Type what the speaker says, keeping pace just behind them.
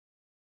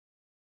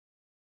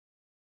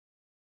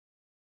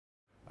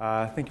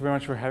Thank you very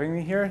much for having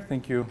me here.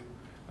 Thank you,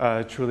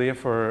 Trulia,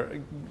 for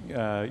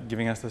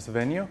giving us this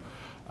venue.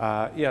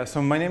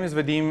 So my name is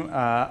Vadim.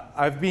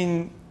 I've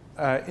been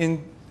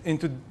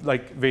into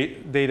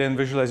data and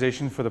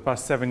visualization for the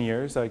past 7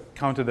 years. I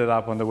counted it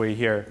up on the way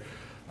here.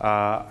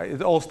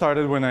 It all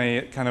started when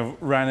I kind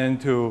of ran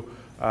into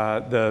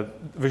the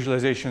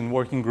visualization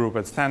working group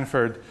at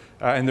Stanford,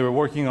 and they were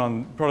working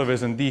on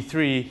ProtoVis and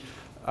D3,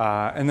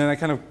 and then I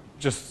kind of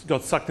just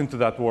got sucked into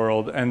that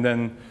world, and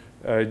then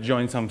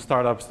joined some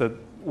startups that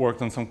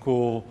worked on some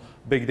cool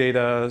big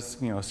data,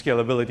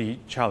 scalability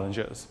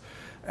challenges.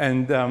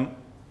 And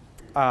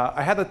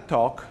I had a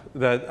talk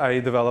that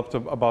I developed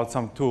about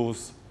some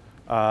tools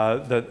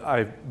that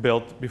I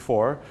built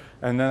before,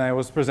 and then I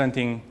was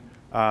presenting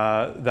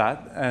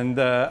that. And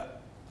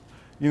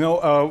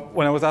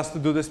when I was asked to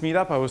do this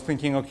meetup, I was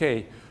thinking,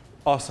 okay,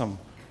 awesome,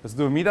 let's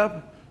do a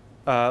meetup.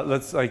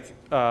 Let's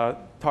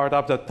tart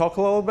up that talk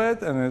a little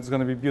bit, and it's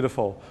going to be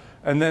beautiful.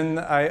 And then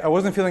I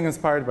wasn't feeling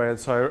inspired by it,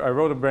 so I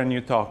wrote a brand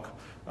new talk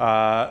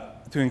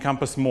to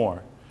encompass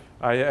more.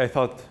 I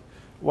thought,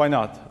 why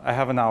not? I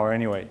have an hour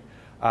anyway.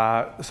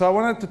 So I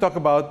wanted to talk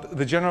about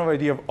the general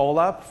idea of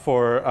OLAP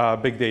for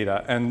big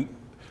data and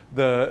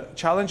the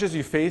challenges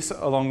you face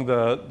along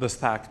the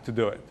stack to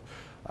do it.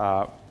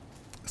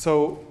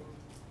 So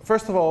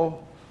first of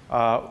all,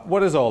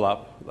 what is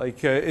OLAP?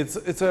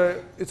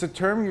 It's a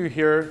term you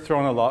hear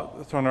thrown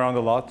around a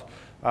lot.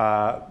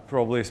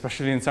 Probably,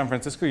 especially in San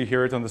Francisco, you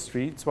hear it on the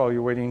streets while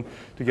you're waiting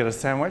to get a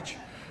sandwich.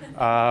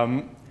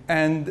 I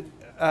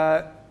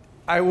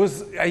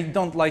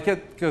don't like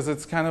it because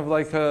it's kind of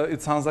like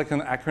it sounds like an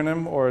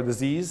acronym or a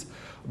disease.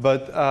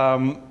 But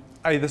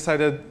I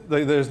decided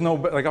there's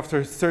no,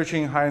 after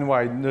searching high and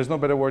wide, there's no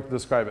better word to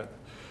describe it.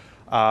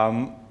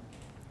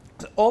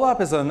 OLAP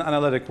is an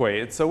analytic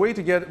way. It's a way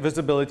to get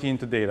visibility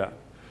into data.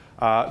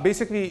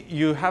 Basically,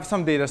 you have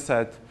some data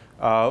set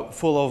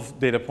full of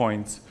data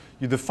points.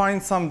 You define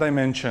some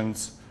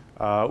dimensions,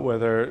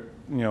 whether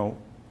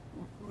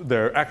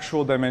they're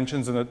actual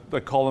dimensions in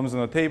the columns in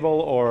a table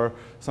or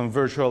some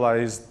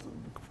virtualized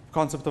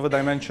concept of a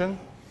dimension.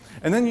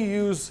 And then you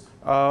use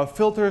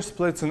filters,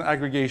 splits, and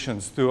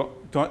aggregations to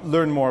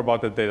learn more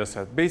about the data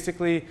set.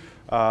 Basically,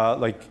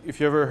 if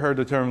you ever heard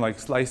the term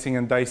slicing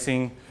and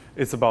dicing,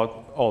 it's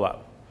about OLAP.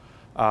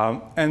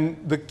 And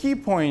the key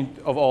point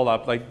of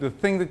OLAP, the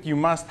thing that you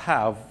must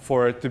have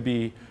for it to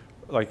be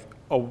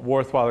a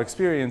worthwhile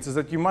experience, is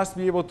that you must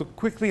be able to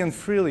quickly and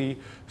freely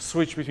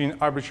switch between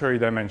arbitrary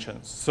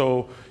dimensions.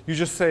 So you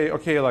just say,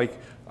 okay,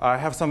 I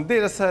have some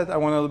data set. I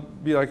want to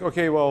be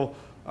okay, well,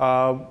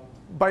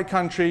 by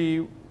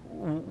country,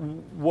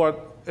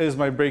 what is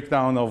my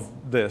breakdown of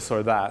this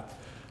or that?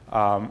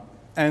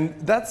 And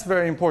that's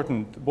very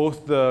important,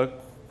 both the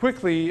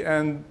quickly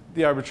and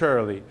the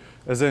arbitrarily,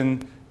 as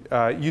in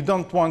you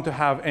don't want to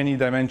have any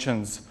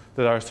dimensions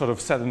that are sort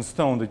of set in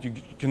stone that you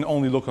can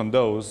only look on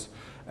those.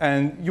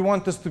 And you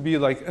want this to be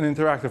an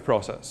interactive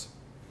process.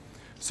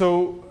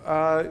 So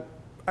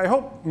I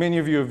hope many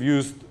of you have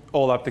used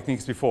OLAP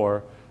techniques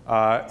before.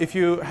 If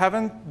you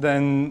haven't,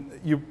 then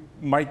you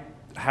might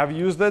have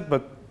used it,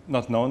 but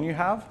not known you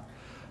have.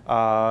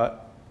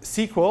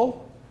 SQL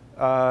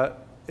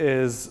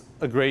is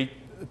a great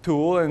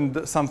tool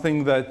and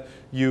something that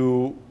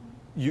you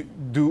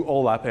do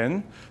OLAP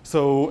in.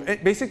 So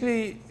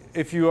basically,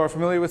 if you are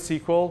familiar with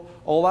SQL,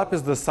 OLAP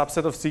is the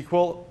subset of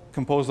SQL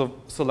composed of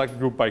select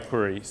group by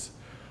queries.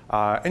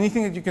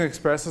 Anything that you can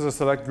express as a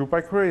select group by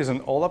query is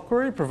an OLAP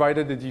query,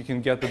 provided that you can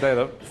get the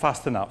data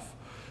fast enough.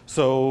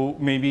 So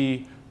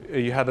maybe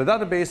you had a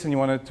database and you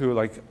wanted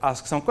to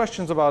ask some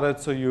questions about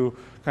it, so you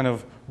kind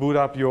of boot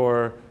up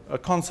your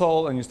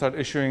console and you start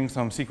issuing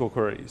some SQL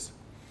queries.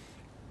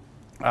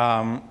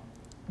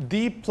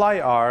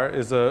 dplyr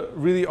is a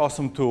really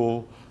awesome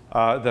tool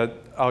that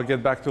I'll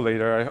get back to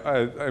later.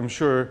 I'm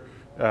sure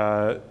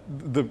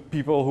the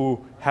people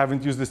who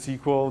haven't used the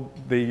SQL,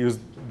 they use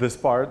this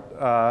part.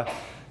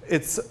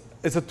 It's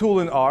a tool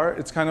in R.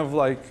 It's kind of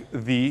like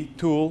the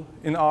tool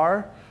in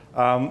R.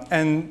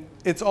 And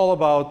it's all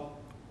about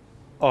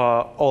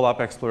OLAP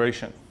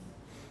exploration.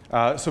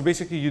 So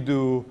basically,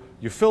 you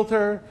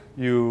filter,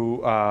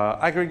 you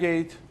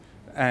aggregate,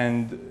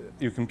 and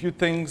you compute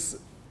things.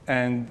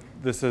 And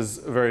this is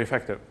very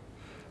effective.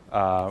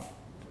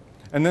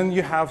 And then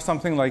you have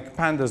something like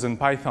pandas in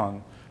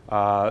Python,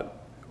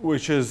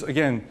 which is,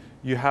 again,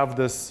 you have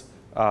this,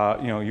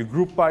 you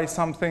group by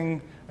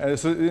something.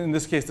 So in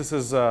this case, this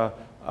is a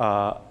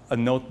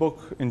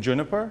notebook in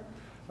Juniper.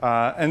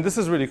 And this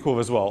is really cool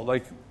as well.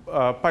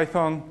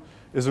 Python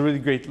is a really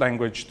great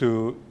language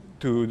to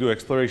do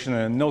exploration,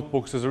 and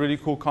notebooks is a really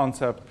cool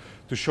concept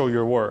to show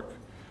your work.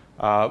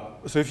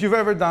 So if you've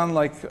ever done,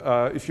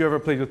 if you ever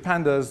played with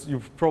pandas,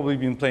 you've probably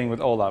been playing with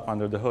OLAP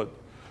under the hood.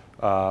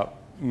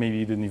 Maybe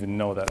you didn't even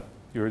know that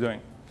you were doing.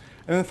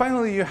 And then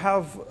finally, you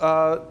have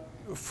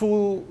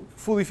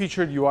fully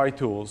featured UI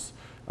tools.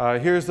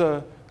 Here's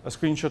a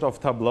screenshot of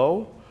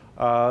Tableau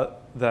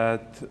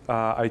that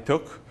I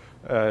took.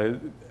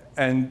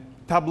 And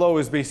Tableau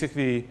is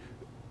basically,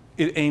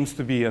 it aims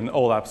to be an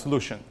OLAP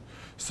solution.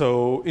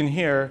 So in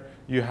here,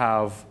 you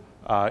have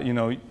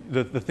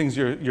the things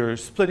you're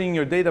splitting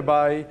your data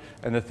by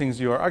and the things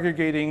you are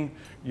aggregating.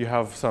 You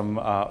have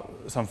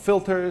some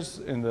filters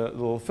in the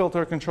little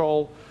filter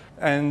control.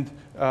 And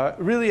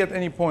really, at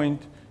any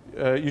point,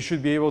 you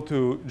should be able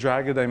to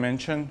drag a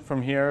dimension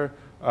from here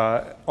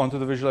onto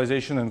the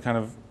visualization and kind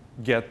of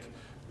get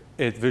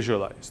it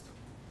visualized.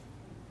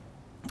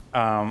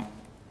 But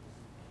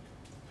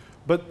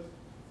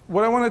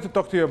what I wanted to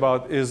talk to you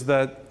about is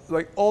that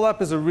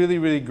OLAP is a really,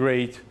 really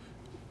great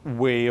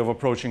way of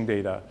approaching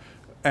data.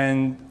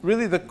 And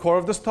really, the core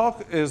of this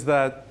talk is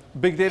that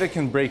big data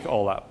can break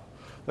OLAP.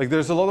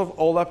 There's a lot of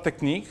OLAP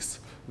techniques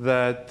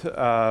that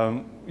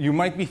you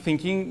might be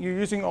thinking you're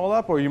using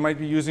OLAP, or you might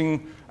be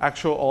using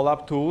actual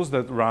OLAP tools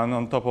that run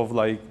on top of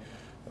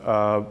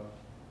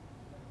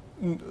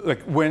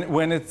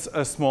when it's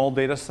a small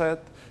data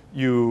set,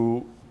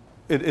 you're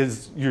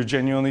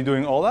genuinely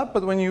doing OLAP.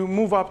 But when you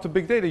move up to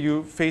big data,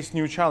 you face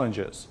new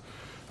challenges.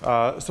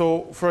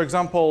 So for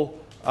example,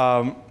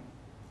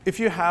 if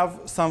you have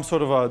some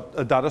sort of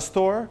a data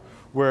store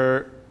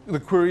where the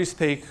queries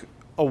take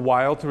a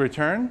while to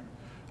return,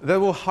 that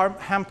will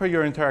hamper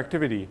your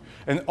interactivity.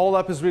 And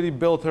OLAP is really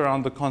built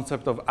around the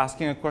concept of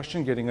asking a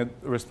question, getting a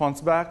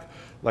response back,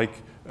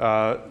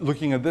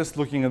 looking at this,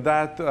 looking at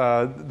that.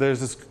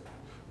 There's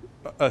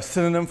a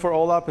synonym for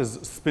OLAP is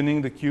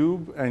spinning the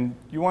cube. And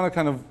you want to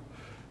kind of,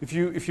 if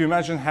you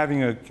imagine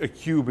having a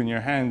cube in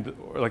your hand,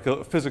 or like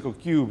a physical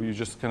cube, you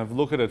just kind of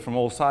look at it from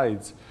all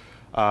sides.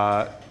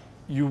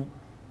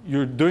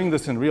 You're doing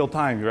this in real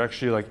time. You're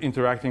actually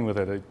interacting with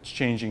it. It's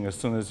changing as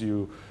soon as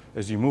you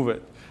move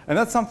it. And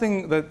that's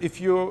something that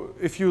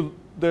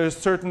there's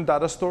certain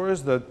data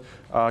stores that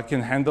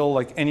can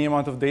handle any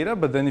amount of data,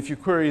 but then if you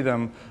query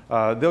them,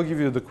 they'll give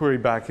you the query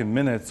back in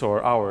minutes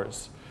or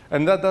hours.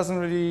 And that doesn't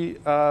really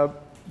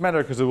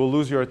matter because it will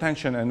lose your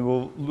attention and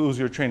will lose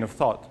your train of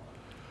thought.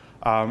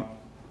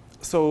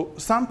 So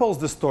samples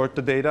distort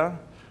the data.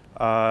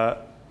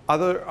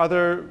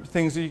 Other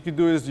things that you could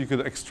do is you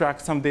could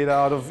extract some data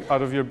out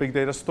of your big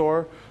data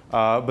store,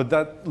 but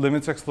that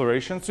limits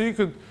exploration. So you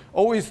could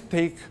always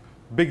take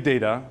big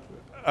data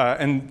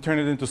and turn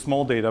it into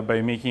small data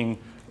by making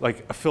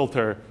a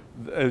filter,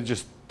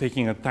 just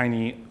taking a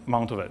tiny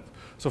amount of it.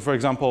 So for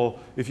example,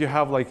 if you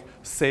have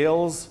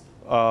sales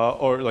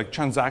or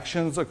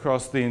transactions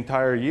across the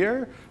entire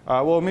year,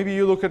 well, maybe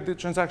you look at the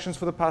transactions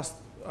for the past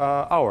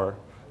hour,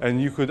 and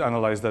you could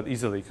analyze that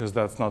easily because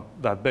that's not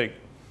that big.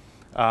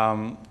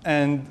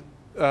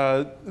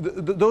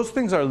 Those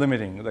things are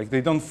limiting.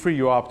 They don't free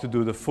you up to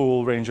do the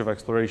full range of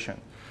exploration.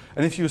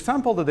 And if you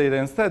sample the data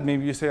instead,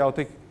 maybe you say, I'll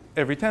take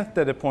every 10th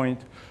data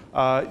point,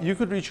 you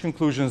could reach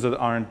conclusions that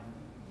aren't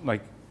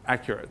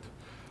accurate.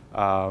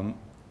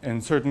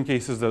 In certain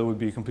cases, that would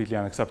be completely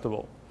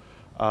unacceptable.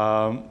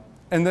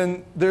 And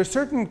then there are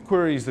certain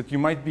queries that you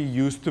might be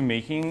used to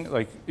making,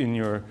 in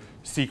your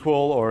SQL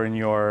or in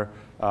your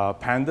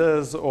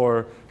pandas,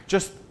 or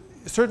just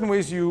certain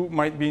ways you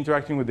might be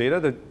interacting with data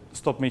that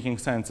stop making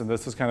sense. And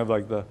this is kind of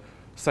the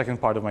second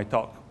part of my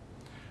talk.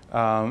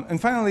 And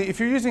finally, if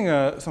you're using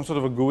some sort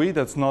of a GUI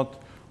that's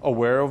not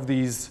aware of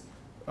these,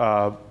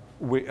 how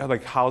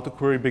to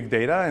query big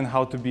data and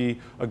how to be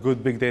a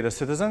good big data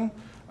citizen,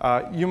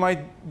 you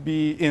might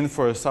be in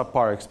for a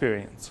subpar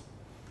experience.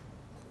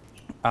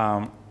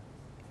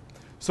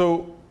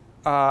 So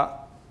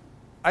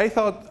I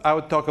thought I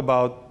would talk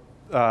about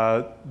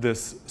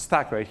this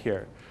stack right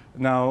here.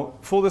 Now,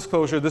 full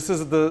disclosure, this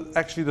is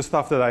actually the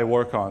stuff that I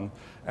work on.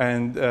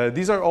 And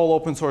these are all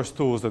open source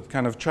tools that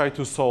kind of try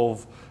to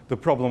solve the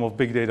problem of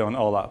big data on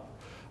OLAP.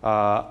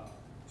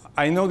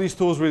 I know these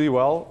tools really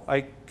well.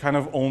 I kind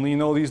of only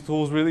know these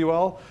tools really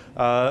well,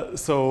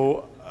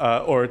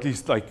 or at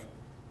least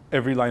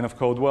every line of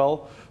code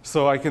well.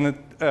 So I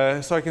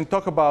can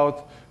talk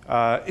about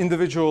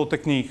individual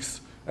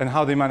techniques and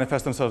how they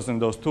manifest themselves in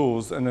those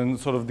tools. And then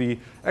sort of the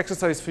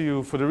exercise for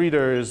you, for the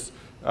reader, is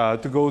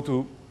to go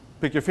to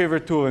pick your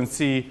favorite tool and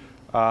see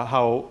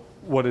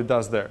what it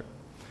does there.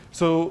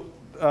 So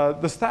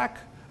the stack,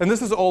 and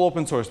this is all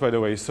open source, by the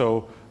way.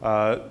 So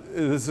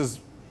this is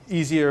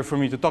easier for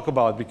me to talk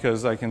about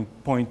because I can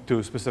point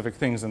to specific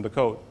things in the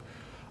code.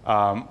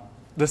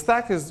 The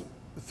stack is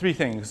three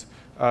things.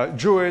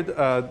 Druid,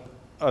 a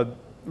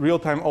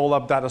real-time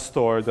OLAP data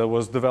store that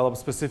was developed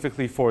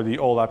specifically for the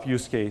OLAP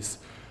use case.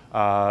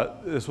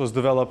 This was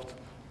developed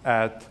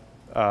at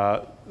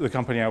the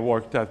company I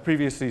worked at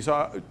previously.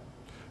 So,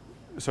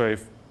 sorry,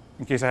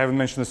 in case I haven't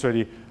mentioned this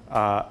already,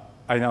 I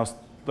now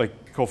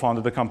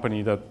co-founded the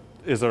company that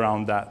is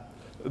around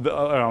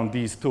around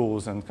these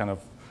tools and kind of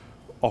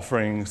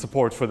offering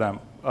support for them,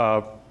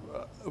 but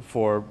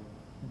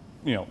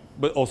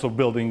also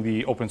building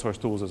the open source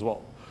tools as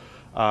well.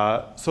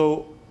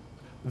 So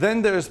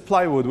then there's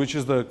Plywood, which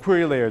is the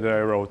query layer that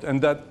I wrote.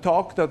 And that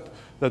talk that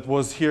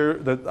was here,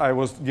 that I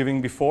was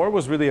giving before,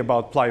 was really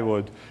about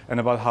Plywood and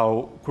about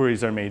how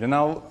queries are made. And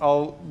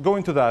I'll go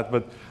into that,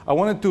 but I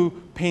wanted to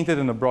paint it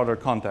in a broader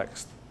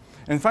context.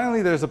 And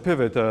finally, there's a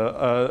pivot,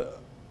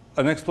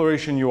 an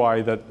exploration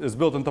UI that is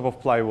built on top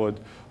of Plywood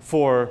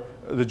for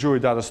the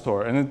Druid data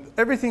store. And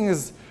everything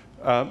is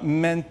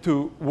meant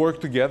to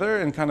work together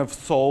and kind of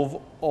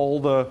solve all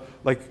the,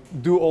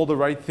 do all the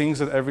right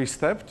things at every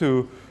step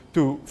to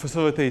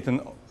facilitate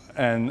an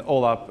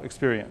OLAP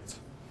experience.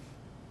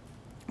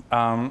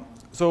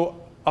 So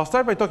I'll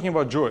start by talking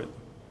about Druid,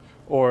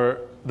 or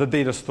the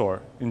data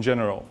store in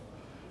general.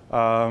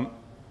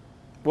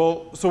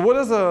 Well, so what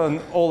does an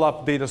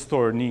OLAP data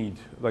store need?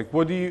 Like,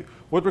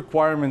 what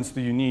requirements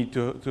do you need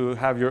to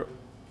have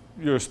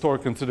your store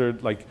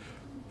considered like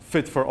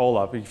fit for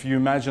OLAP? If you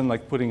imagine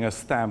like putting a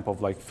stamp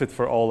of like fit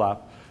for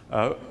OLAP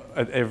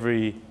at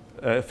every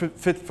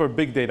fit for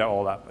big data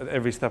OLAP at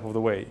every step of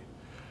the way.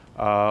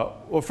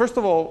 Well, first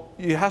of all,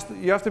 you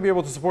have to be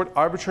able to support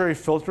arbitrary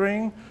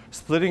filtering,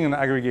 splitting, and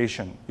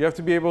aggregation. You have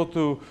to be able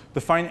to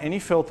define any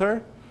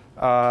filter,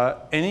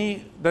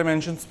 any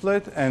dimension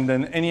split, and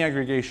then any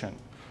aggregation.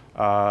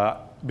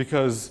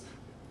 Because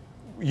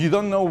you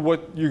don't know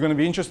what you're going to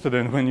be interested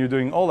in when you're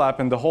doing OLAP,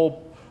 and the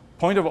whole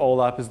point of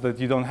OLAP is that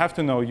you don't have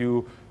to know.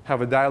 You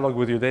have a dialogue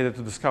with your data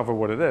to discover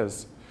what it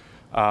is.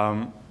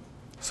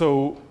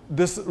 So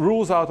this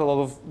rules out a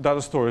lot of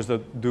data stores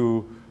that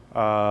do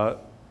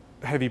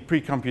heavy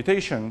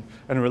pre-computation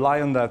and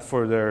rely on that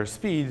for their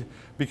speed,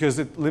 because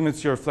it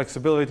limits your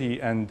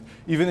flexibility. And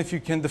even if you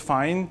can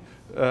define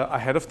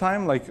ahead of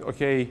time, like,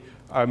 okay,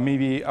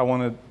 maybe I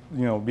want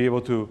to be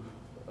able to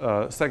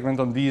segment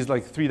on these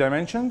like 3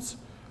 dimensions,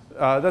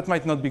 that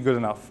might not be good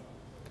enough.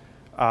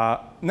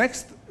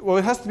 Next, well,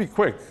 it has to be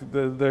quick.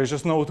 There's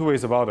just no 2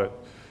 ways about it.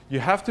 You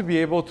have to be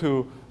able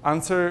to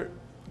answer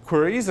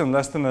queries in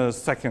less than a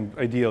second,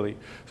 ideally.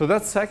 So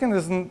that second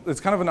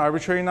it's kind of an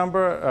arbitrary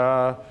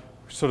number,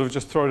 sort of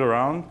just throw it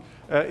around.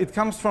 It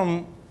comes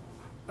from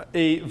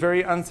a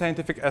very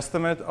unscientific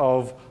estimate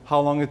of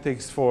how long it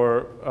takes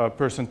for a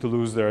person to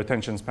lose their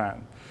attention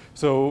span.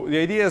 So the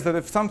idea is that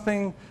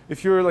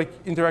if you're like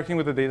interacting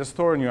with the data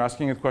store and you're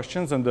asking it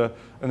questions and the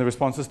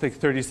responses take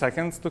 30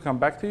 seconds to come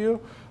back to you,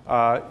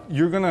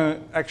 you're going to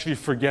actually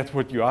forget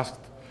what you asked.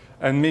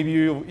 And maybe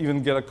you'll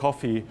even get a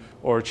coffee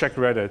or check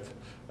Reddit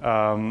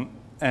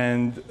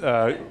and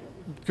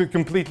could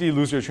completely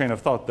lose your train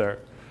of thought there.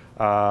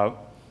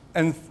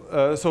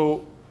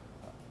 So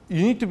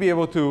you need to be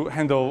able to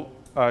handle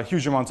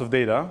huge amounts of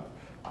data.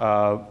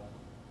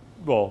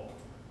 Well,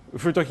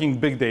 if we're talking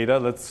big data,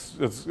 let's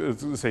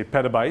say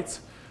petabytes.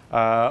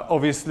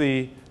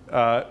 Obviously,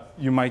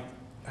 you might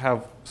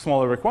have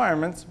smaller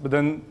requirements, but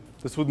then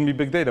this wouldn't be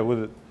big data, would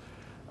it?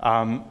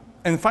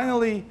 And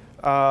finally,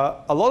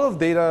 a lot of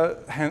data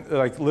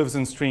lives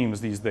in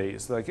streams these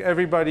days. Like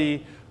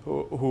everybody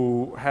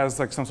who has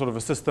like some sort of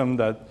a system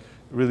that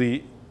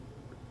really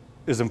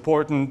is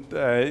important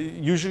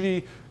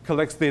usually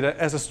collects data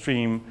as a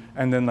stream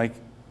and then like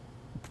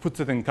puts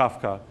it in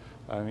Kafka.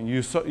 I mean,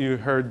 you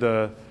heard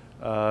the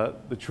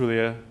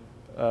Trulia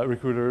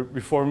recruiter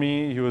before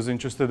me. He was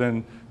interested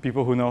in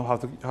people who know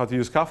how to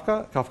use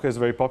Kafka. Kafka is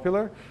very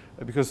popular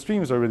because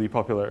streams are really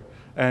popular.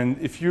 And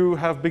if you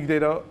have big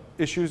data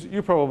issues,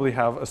 you probably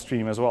have a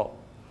stream as well.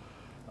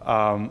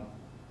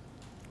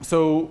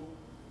 So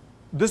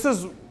this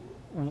is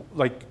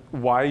like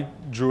why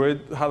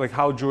Druid,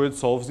 how Druid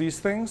solves these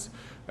things.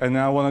 And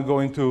now I want to go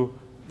into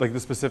like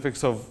the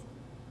specifics of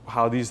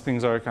how these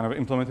things are kind of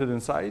implemented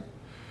inside.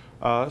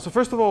 So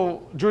first of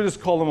all, Druid is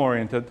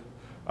column-oriented,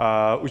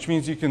 which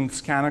means you can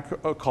scan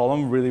a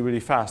column really, really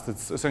fast.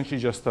 It's essentially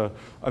just an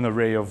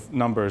array of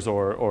numbers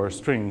or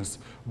strings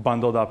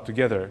bundled up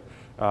together.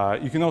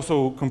 You can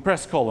also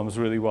compress columns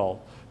really well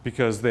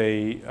because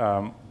they,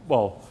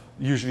 well,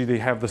 usually they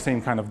have the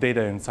same kind of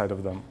data inside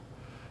of them.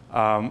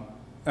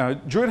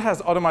 Druid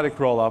has automatic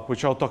rollup,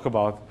 which I'll talk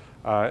about.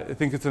 I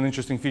think it's an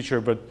interesting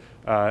feature, but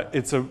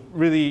it's a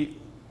really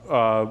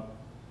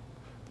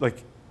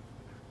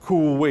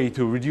cool way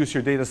to reduce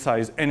your data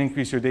size and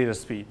increase your data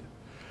speed.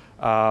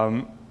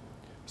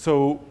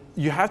 So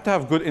you have to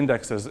have good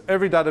indexes.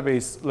 Every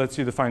database lets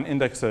you define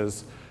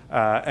indexes,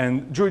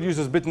 and Druid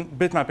uses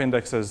bitmap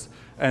indexes.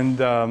 And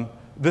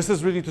this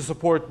is really to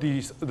support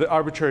the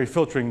arbitrary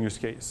filtering use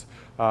case.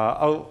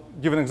 I'll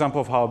give an example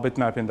of how a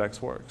bitmap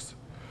index works.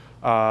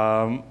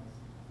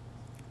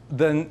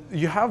 Then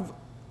you have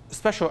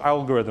special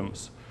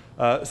algorithms.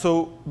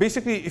 So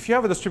basically, if you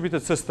have a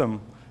distributed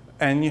system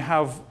and you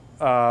have,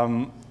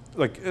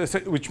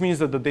 which means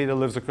that the data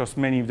lives across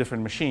many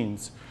different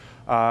machines,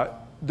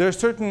 there are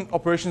certain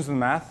operations in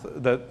math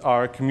that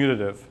are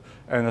commutative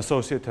and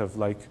associative,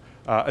 like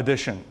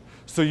addition.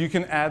 So you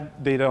can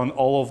add data on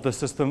all of the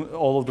system,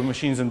 all of the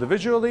machines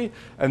individually,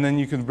 and then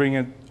you can bring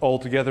it all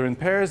together in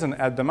pairs and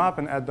add them up,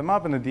 and at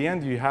the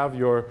end you have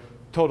your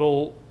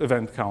total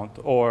event count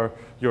or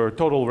your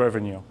total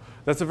revenue.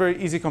 That's a very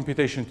easy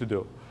computation to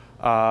do.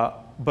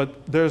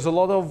 But there's a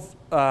lot of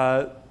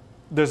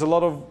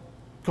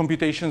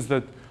computations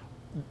that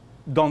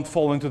don't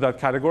fall into that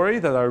category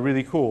that are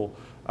really cool.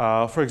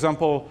 For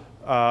example,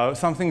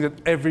 something that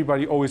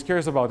everybody always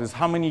cares about is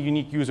how many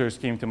unique users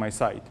came to my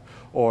site,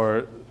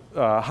 or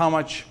how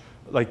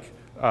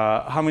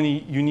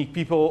many unique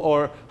people,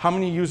 or how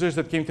many users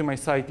that came to my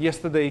site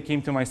yesterday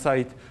came to my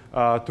site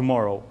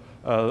tomorrow.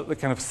 The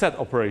kind of set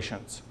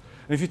operations.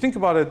 And if you think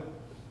about it,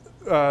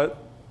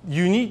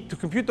 you need to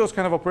compute those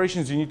kind of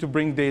operations, you need to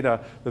bring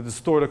data that is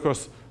stored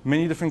across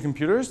many different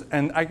computers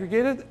and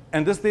aggregate it.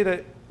 And this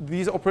data,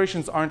 these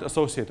operations aren't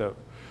associative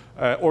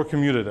or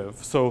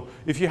commutative. So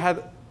if you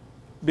had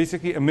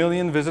basically 1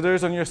 million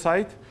visitors on your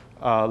site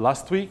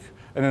last week,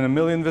 and then 1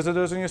 million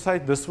visitors on your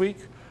site this week,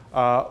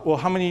 well,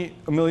 how many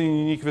 1 million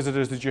unique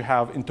visitors did you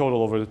have in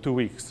total over the 2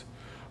 weeks?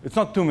 It's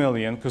not 2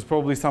 million, because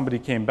probably somebody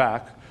came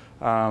back.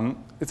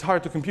 It's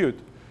hard to compute.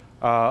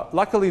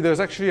 Luckily, there's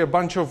actually a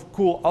bunch of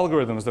cool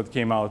algorithms that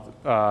came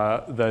out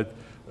that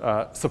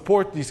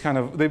support these kind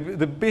of,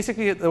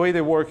 basically the way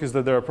they work is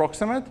that they're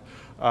approximate,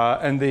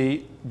 and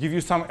they give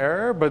you some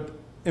error, but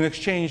in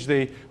exchange,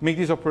 they make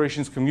these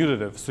operations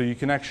commutative. So you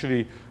can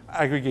actually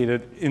aggregate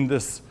it in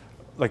this,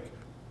 like,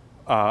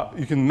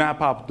 you can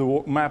map out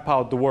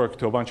the work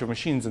to a bunch of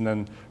machines and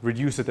then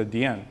reduce it at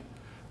the end.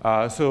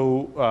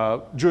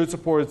 So Druid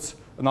supports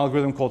an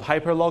algorithm called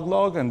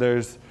hyperlog-log, and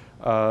there's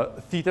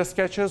theta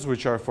sketches,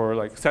 which are for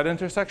like set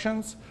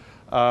intersections.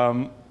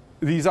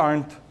 These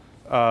aren't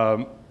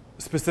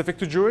specific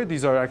to Druid.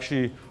 These are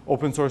actually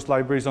open source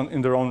libraries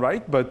in their own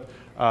right, but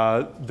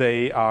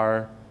they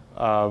are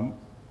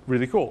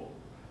really cool.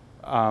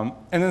 And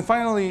then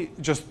finally,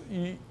 just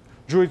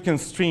Druid can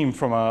stream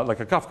from like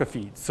a Kafka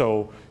feed.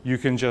 So you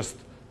can just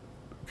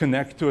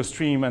connect to a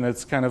stream, and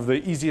it's kind of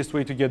the easiest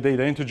way to get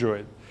data into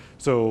Druid.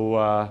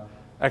 So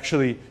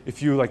actually,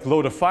 if you like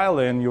load a file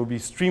in, you'll be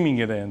streaming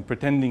it in,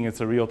 pretending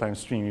it's a real-time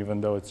stream,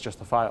 even though it's just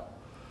a file.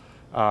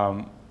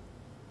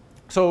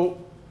 So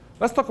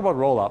let's talk about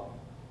rollup.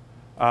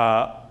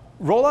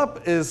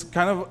 Rollup is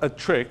kind of a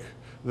trick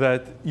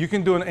that you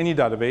can do in any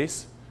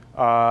database.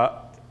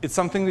 It's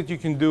something that you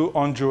can do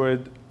on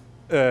Druid.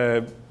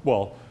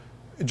 Well,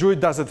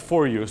 Druid does it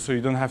for you, so you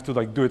don't have to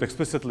like do it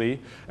explicitly.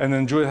 And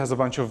then Druid has a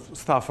bunch of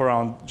stuff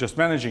around just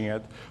managing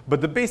it.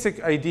 But the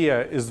basic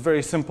idea is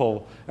very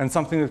simple and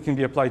something that can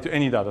be applied to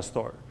any data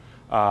store.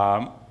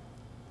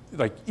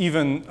 Like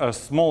even a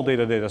small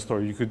data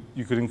store, you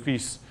could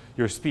increase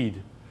your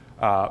speed.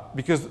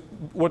 Because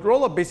what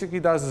rollup basically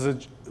does is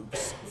it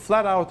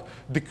flat out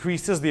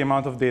decreases the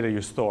amount of data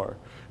you store.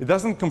 It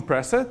doesn't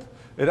compress it.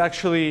 It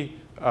actually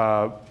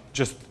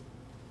just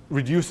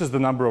reduces the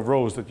number of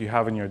rows that you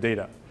have in your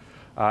data.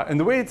 And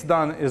the way it's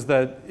done is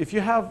that if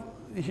you have,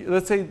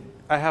 let's say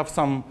I have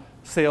some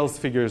sales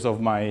figures of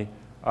my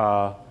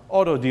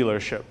auto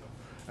dealership.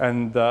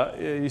 And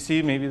you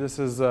see, maybe this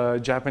is a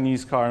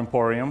Japanese car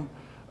emporium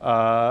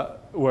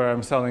where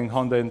I'm selling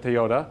Honda and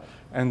Toyota.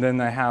 And then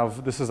I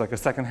have, this is like a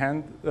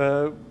secondhand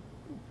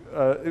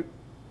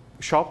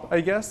shop,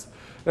 I guess.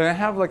 And I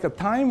have like a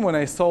time when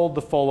I sold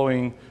the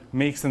following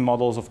makes and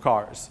models of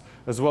cars,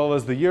 as well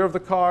as the year of the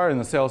car and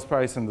the sales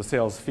price and the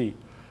sales fee.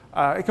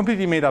 I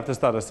completely made up this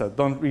data set.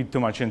 Don't read too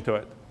much into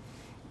it.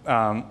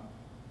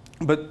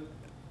 But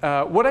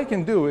what I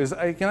can do is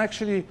I can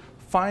actually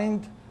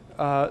find,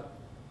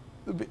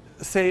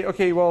 say,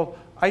 OK, well,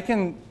 I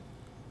can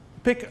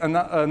pick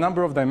a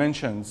number of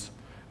dimensions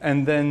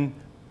and then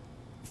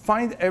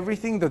find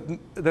everything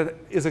that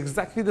is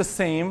exactly the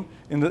same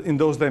in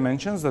those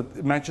dimensions,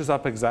 that matches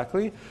up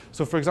exactly.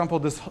 So for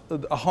example,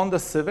 a Honda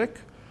Civic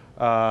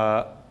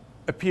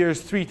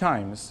appears 3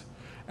 times.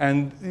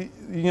 And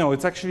you know,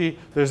 it's actually,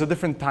 there's a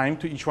different time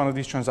to each one of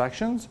these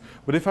transactions.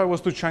 But if I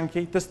was to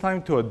truncate this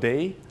time to a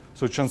day,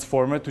 so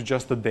transform it to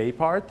just the day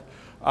part,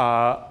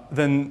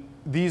 then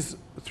these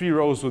 3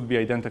 rows would be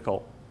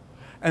identical.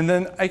 And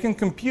then I can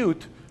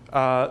compute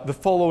the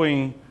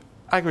following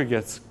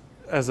aggregates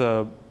as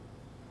a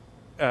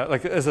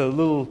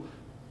little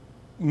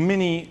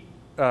mini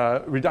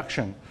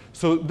reduction.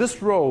 So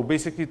this row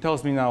basically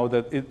tells me now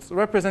that it's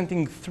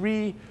representing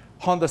 3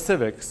 Honda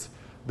Civics.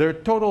 Their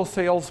total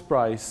sales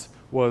price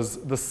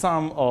was the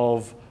sum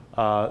of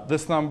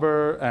this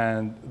number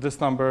and this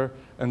number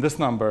and this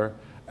number.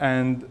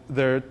 And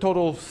their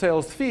total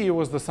sales fee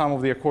was the sum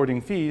of the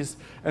according fees.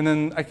 And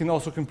then I can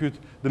also compute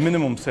the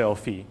minimum sale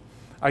fee.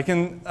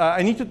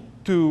 I need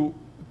to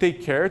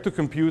take care to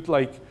compute,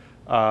 like,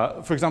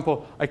 for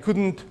example, I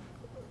couldn't,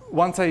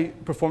 once I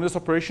perform this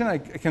operation, I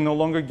can no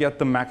longer get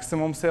the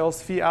maximum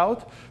sales fee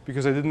out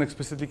because I didn't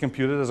explicitly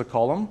compute it as a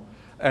column.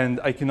 And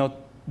I cannot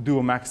do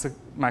a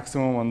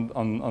maximum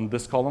on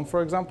this column,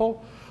 for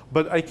example.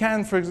 But I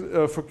can,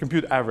 for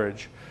compute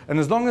average. And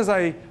as long as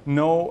I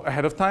know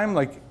ahead of time,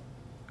 like,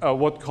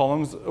 what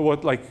columns,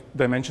 what like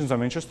dimensions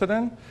I'm interested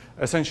in,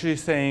 essentially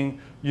saying,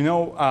 you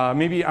know,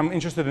 maybe I'm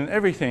interested in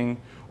everything,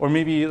 or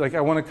maybe like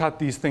I want to cut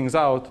these things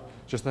out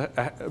just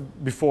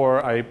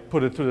before I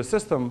put it through the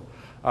system,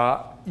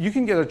 you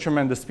can get a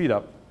tremendous speed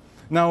up.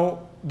 Now,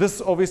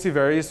 this obviously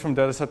varies from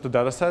data set to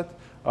data set.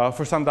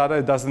 For some data,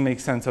 it doesn't make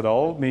sense at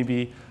all.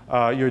 Maybe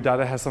your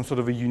data has some sort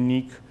of a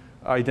unique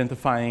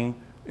identifying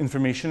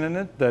information in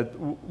it that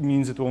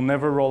means it will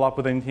never roll up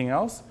with anything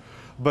else.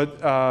 But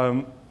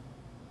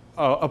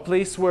a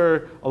place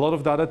where a lot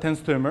of data tends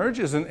to emerge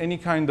is in any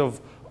kind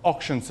of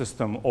auction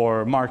system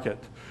or market.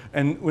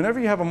 And whenever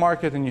you have a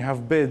market and you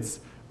have bids,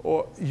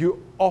 or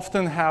you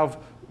often have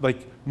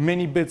like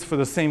many bids for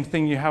the same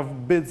thing. You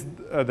have bids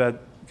that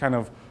kind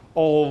of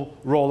all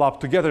roll up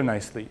together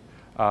nicely.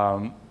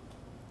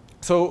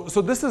 So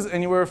this is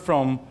anywhere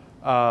from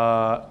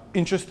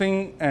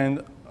interesting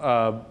and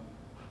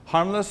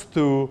harmless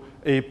to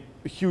a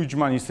huge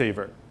money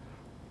saver.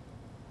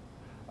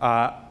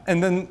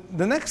 And then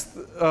the next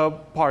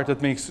part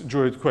that makes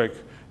Druid quick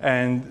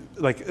and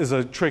is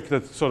a trick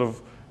that sort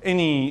of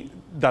any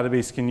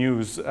database can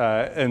use,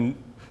 and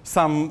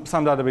some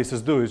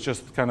databases do, it's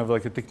just kind of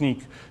like a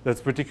technique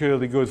that's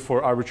particularly good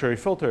for arbitrary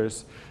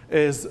filters,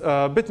 is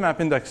bitmap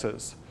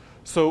indexes.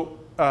 So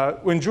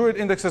when Druid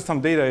indexes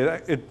some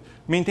data, it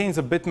maintains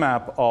a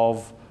bitmap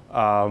of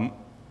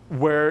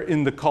where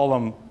in the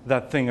column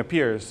that thing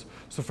appears.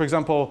 So for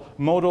example,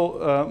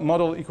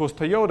 model equals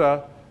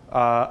Toyota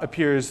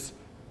appears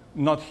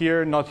not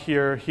here,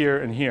 here,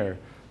 and here,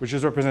 which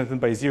is represented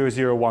by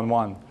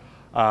 0011.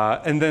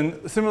 And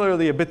then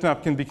similarly, a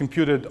bitmap can be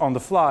computed on the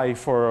fly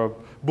for a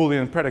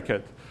Boolean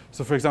predicate.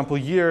 So for example,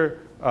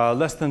 year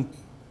less than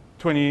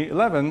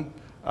 2011,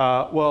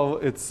 well,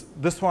 it's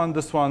this one,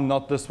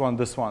 not this one,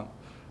 this one.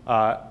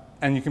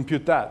 And you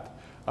compute that.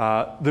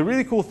 The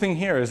really cool thing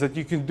here is that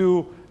you can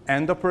do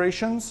AND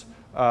operations,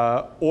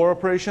 OR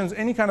operations,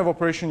 any kind of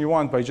operation you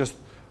want by just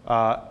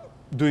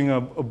doing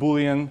a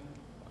Boolean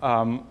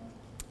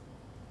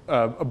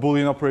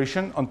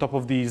operation on top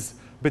of these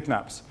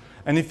bitmaps.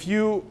 And if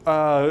you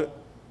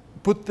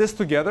put this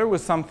together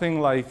with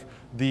something like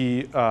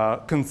the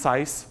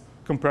concise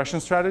compression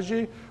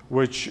strategy,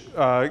 which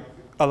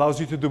allows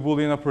you to do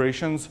Boolean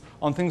operations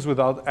on things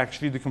without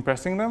actually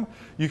decompressing them,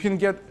 you can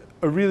get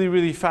a really,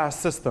 really fast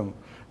system.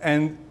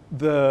 And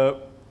the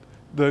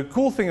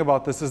cool thing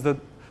about this is that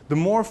the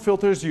more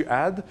filters you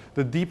add,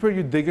 the deeper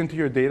you dig into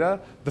your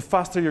data, the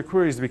faster your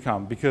queries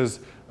become, because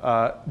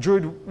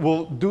Druid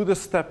will do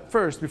this step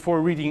first before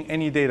reading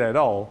any data at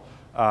all,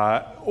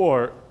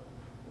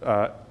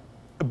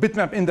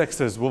 bitmap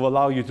indexes will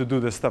allow you to do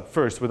this step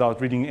first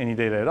without reading any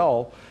data at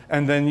all,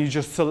 and then you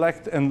just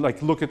select and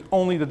look at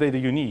only the data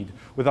you need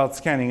without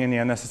scanning any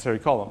unnecessary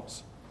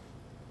columns.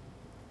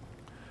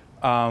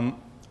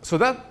 So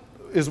that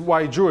is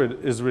why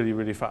Druid is really,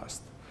 really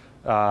fast.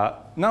 Now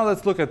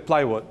let's look at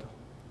Plywood.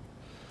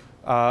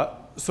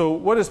 So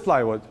what is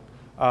Plywood?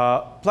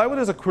 Plywood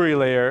is a query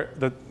layer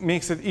that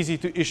makes it easy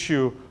to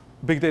issue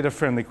big data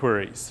friendly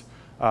queries.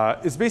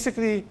 It's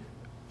basically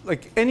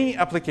like any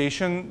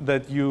application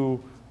that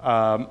you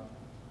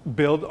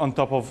build on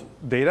top of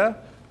data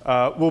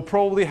will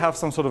probably have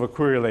some sort of a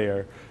query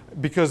layer,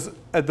 because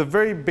at the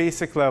very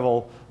basic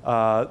level,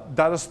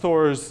 data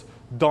stores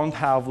don't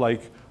have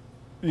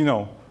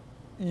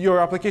your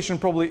application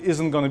probably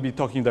isn't going to be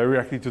talking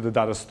directly to the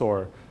data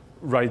store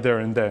right there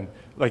and then,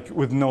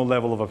 with no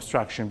level of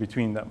abstraction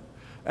between them.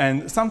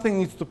 And something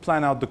needs to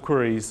plan out the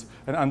queries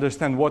and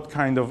understand what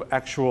kind of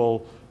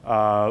actual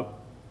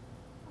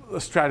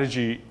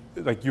strategy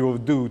you will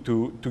do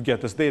to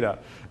get this data,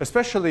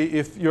 especially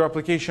if your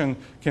application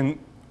can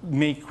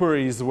make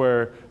queries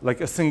where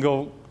a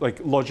single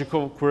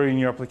logical query in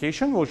your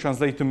application will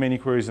translate to many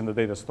queries in the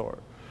data store.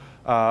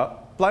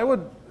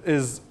 Plywood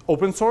is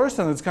open source,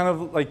 and it's kind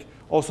of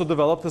also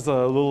developed as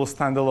a little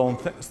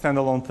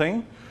standalone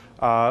thing,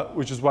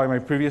 which is why my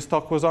previous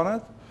talk was on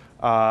it.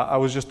 I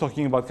was just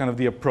talking about kind of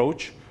the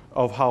approach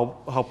of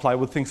how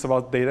Plywood thinks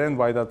about data and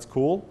why that's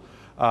cool.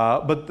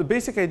 But the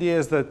basic idea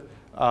is that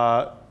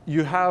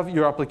you have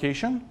your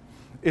application.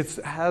 It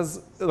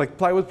has,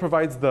 Plywood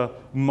provides the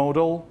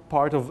modal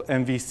part of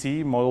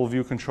MVC, modal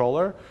view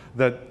controller,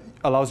 that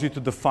allows you to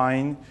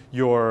define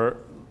your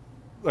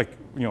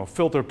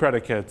filter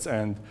predicates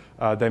and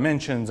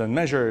dimensions and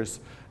measures.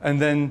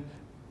 And then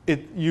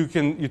you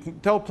can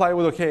tell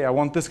Plywood, OK, I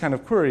want this kind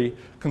of query,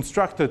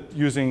 construct it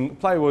using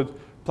Plywood.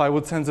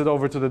 Plywood sends it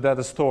over to the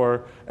data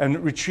store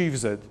and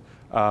retrieves it,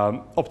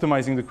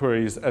 optimizing the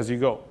queries as you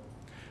go.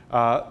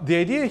 The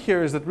idea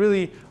here is that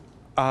really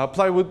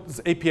Plywood's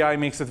API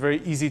makes it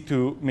very easy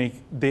to make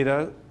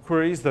data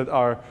queries that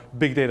are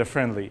big data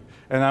friendly.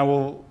 And I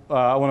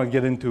want to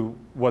get into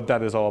what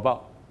that is all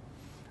about.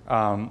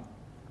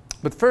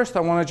 But first, I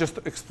want to just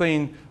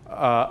explain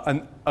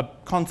a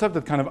concept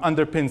that kind of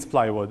underpins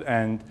Plywood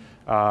and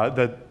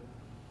that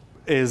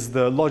is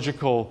the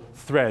logical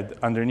thread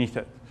underneath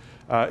it.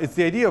 It's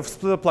the idea of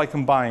split apply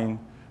combine,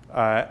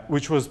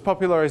 which was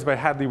popularized by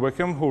Hadley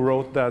Wickham, who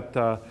wrote that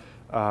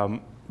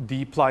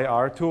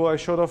dplyr tool I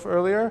showed off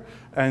earlier,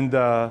 and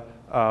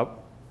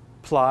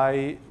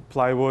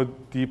Plywood,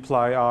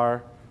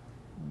 dplyr.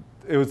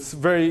 It was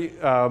very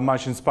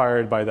much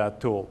inspired by that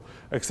tool.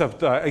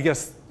 Except, I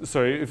guess,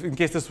 sorry, in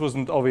case this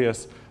wasn't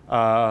obvious,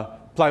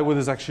 Plywood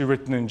is actually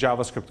written in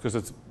JavaScript because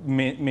it's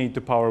made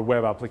to power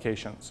web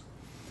applications.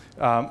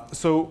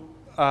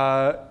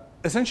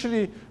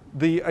 Essentially,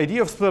 the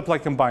idea of split apply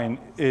combine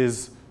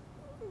is,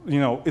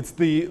 it's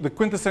the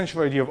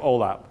quintessential idea of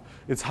OLAP.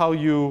 It's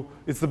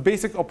it's the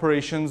basic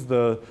operations,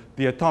 the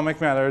atomic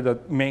matter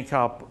that make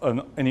up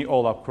any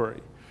OLAP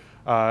query.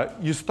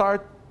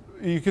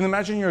 You can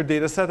imagine your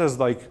data set as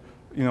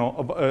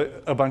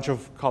a bunch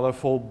of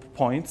colorful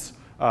points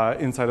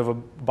inside of a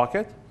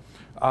bucket.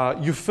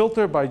 You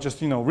filter by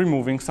just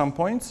removing some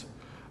points.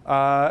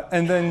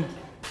 And then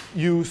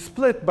you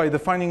split by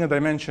defining a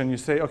dimension. You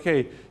say,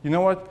 OK, you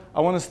know what?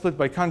 I want to split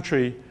by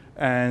country.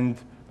 And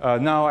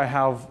now I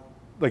have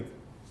like,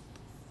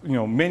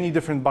 many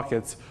different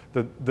buckets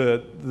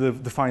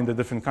that define the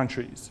different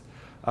countries.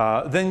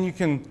 Then you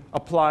can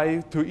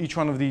apply to each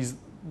one of these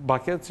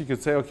buckets. You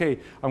could say, OK,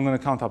 I'm going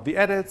to count out the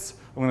edits.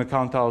 I'm going to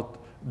count out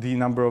the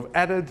number of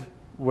added,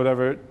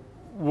 whatever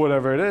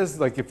it is,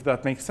 like if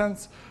that makes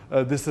sense.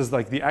 This is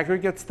like the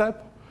aggregate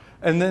step.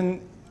 And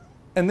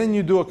then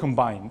you do a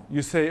combine.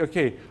 You say,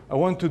 OK, I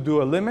want to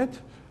do a limit,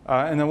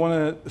 and I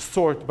want to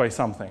sort by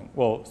something.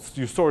 Well,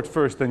 you sort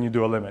first, then you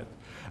do a limit.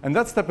 And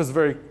that step is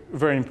very,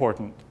 very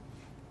important.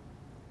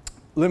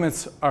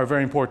 Limits are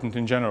very important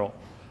in general.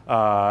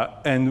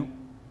 And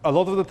a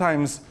lot of the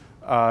times,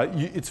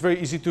 it's very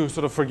easy to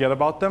sort of forget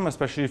about them,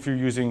 especially if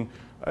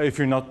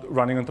you're not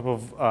running on top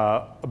of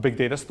a big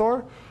data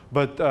store.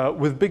 But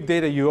with big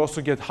data, you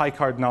also get high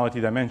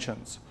cardinality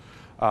dimensions.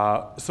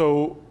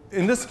 So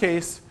in this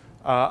case,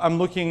 I'm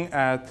looking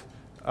at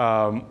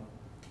a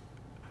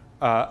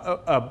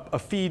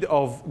feed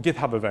of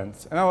GitHub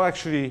events. And I'll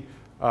actually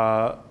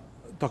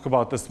talk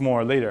about this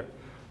more later.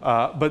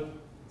 But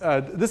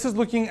this is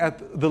looking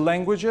at the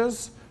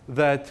languages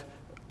that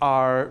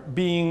are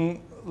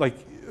being,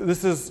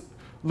 this is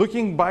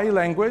looking by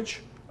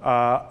language,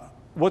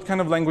 what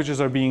kind of languages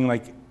are being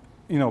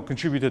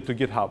contributed to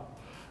GitHub,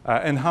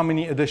 and how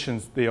many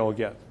additions they all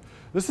get.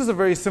 This is a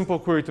very simple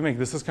query to make.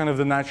 This is kind of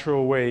the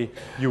natural way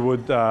you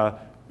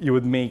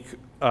would make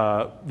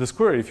this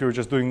query if you were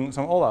just doing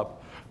some OLAP.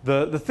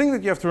 The thing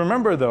that you have to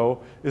remember,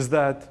 though, is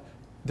that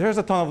there's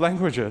a ton of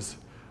languages.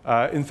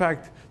 In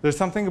fact, there's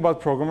something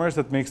about programmers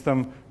that makes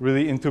them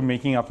really into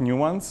making up new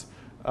ones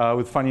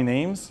with funny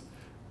names.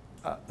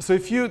 So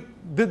if you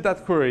did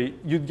that query,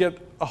 you'd get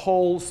a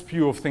whole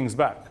spew of things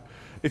back.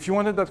 If you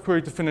wanted that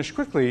query to finish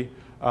quickly,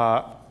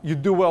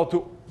 you'd do well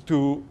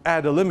to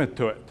add a limit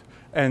to it.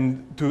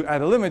 And to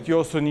add a limit, you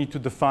also need to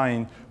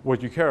define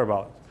what you care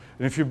about.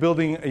 And if you're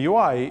building a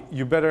UI,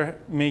 you better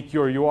make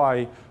your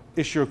UI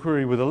issue a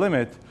query with a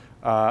limit,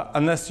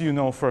 unless you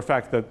know for a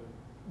fact that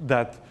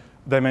that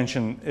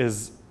dimension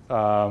is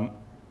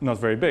not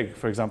very big.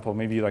 For example,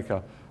 maybe like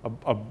a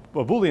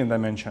Boolean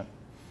dimension.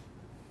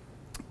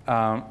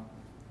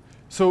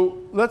 So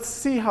let's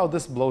see how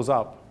this blows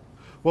up.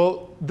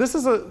 Well,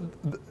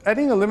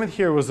 adding a limit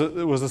here was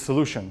a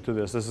solution to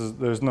this.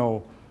 There's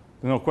no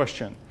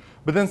question.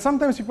 But then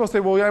sometimes people say,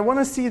 well, I want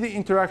to see the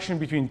interaction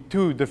between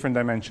two different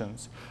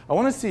dimensions. I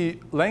want to see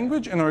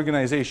language and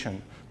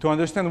organization to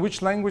understand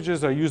which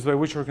languages are used by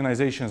which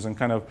organizations and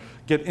kind of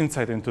get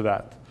insight into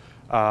that.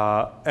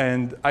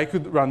 And I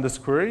could run this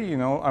query.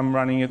 I'm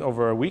running it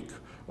over a week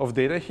of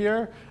data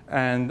here.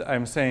 And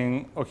I'm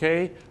saying,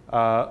 OK,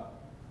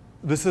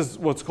 this is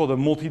what's called a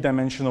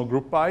multi-dimensional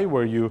group by,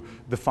 where you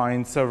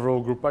define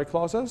several group by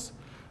clauses.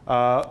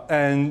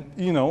 And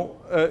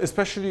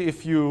especially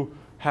if you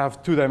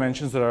have two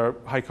dimensions that are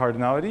high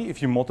cardinality,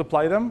 if you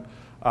multiply them,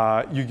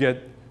 you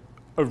get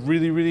a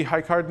really, really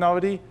high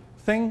cardinality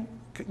thing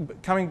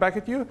coming back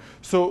at you.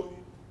 So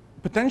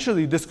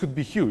potentially, this could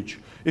be huge.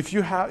 If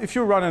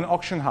you run an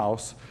auction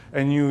house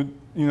and you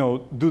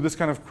do this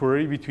kind of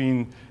query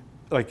between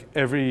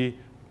every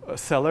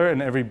seller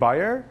and every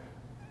buyer,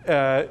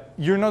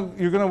 you're going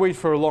to wait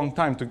for a long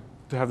time to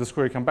have this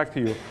query come back to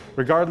you,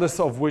 regardless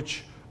of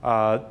which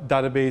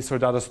database or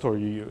data store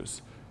you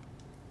use.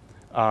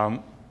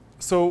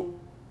 So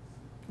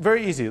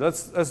very easy.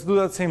 Let's do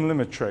that same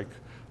limit trick.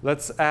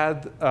 Let's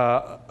add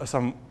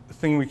some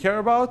thing we care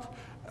about,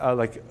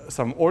 like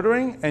some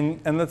ordering,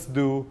 and let's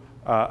do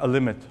a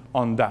limit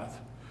on that.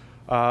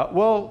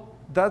 Well,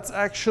 that's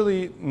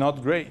actually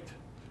not great.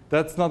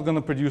 That's not going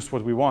to produce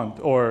what we want.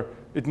 Or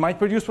it might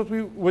produce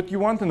what you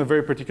want in a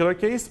very particular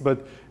case,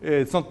 but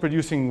it's not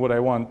producing what I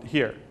want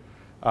here.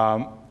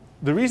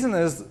 The reason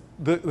is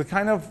the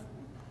kind of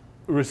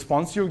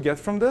response you'll get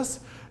from this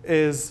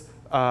is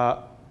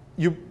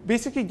you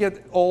basically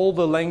get all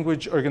the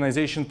language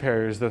organization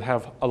pairs that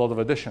have a lot of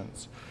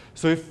additions.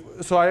 So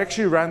I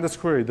actually ran this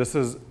query. This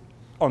is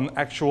on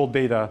actual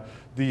data.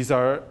 These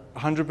are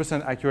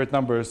 100% accurate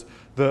numbers.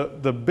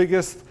 The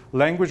biggest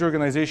language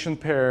organization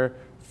pair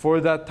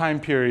for that time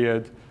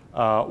period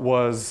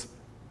was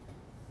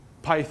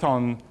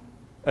Python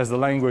as the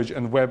language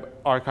and Web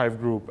Archive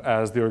Group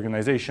as the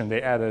organization.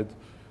 They added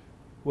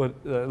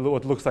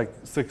what looks like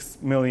 7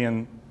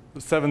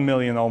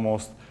 million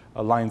almost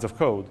lines of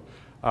code.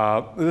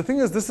 The thing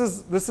is, this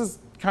is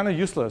kind of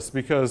useless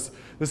because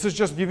this is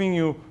just giving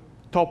you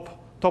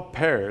top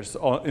pairs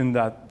in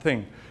that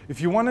thing.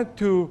 If you wanted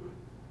to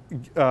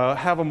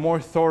have a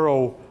more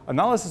thorough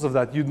analysis of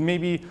that, you'd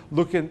maybe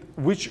look at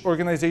which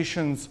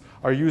organizations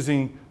are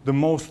using the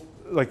most,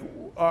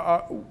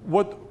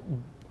 what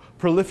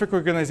prolific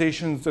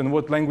organizations and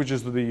what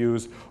languages do they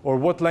use, or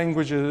what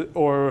languages,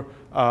 or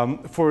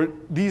for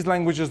these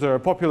languages that are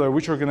popular,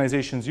 which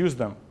organizations use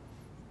them.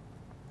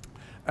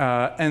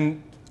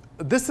 And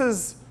this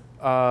is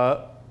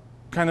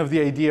kind of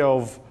the idea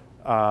of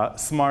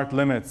smart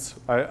limits.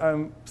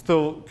 I'm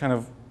still kind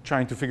of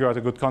trying to figure out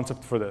a good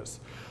concept for this.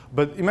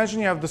 But imagine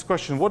you have this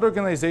question: what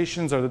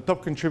organizations are the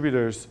top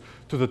contributors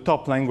to the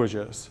top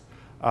languages?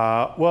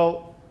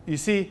 Well, you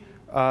see,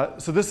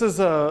 so this is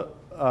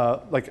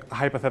like a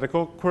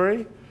hypothetical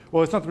query.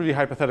 Well, it's not really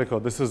hypothetical.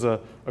 This is a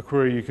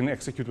query you can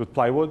execute with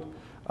Plywood,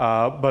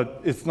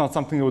 but it's not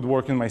something that would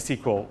work in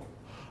MySQL.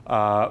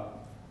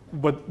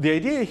 But the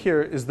idea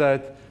here is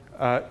that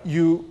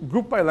you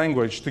group by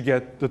language to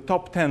get the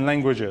top 10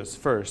 languages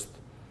first.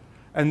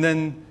 And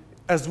then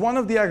as one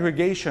of the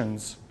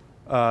aggregations,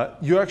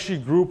 you actually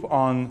group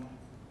on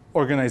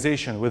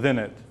organization within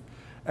it.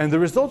 And the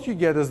result you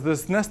get is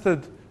this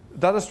nested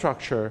data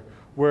structure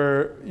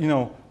where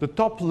the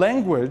top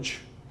language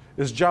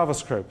is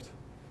JavaScript.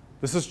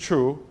 This is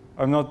true.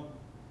 I'm not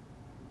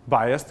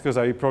biased because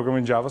I program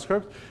in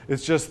JavaScript.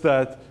 It's just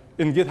that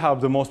in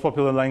GitHub, the most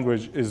popular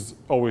language is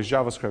always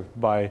JavaScript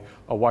by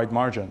a wide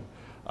margin.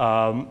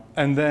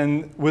 And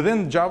then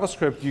within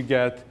JavaScript, you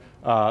get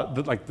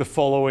the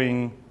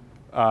following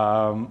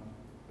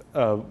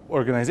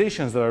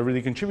organizations that are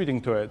really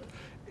contributing to it: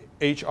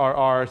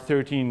 HRR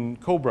 13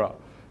 Cobra,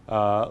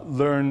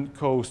 Learn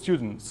Co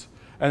students.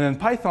 And then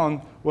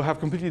Python will have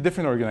completely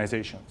different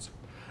organizations.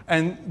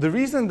 And the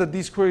reason that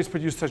these queries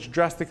produce such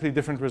drastically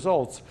different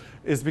results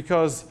is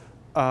because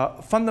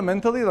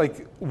fundamentally,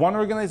 like, one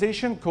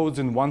organization codes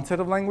in one set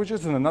of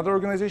languages and another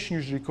organization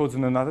usually codes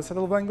in another set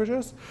of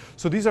languages.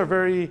 So these are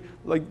very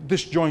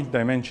disjoint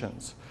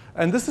dimensions.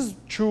 And this is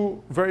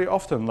true very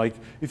often. Like,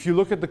 if you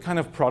look at the kind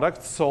of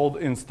products sold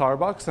in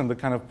Starbucks and the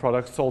kind of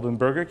products sold in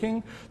Burger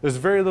King, there's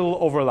very little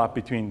overlap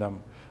between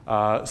them.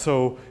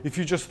 So if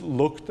you just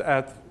looked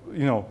at,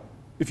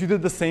 if you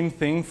did the same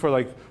thing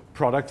for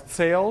product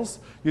sales,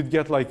 you'd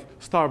get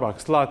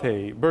Starbucks,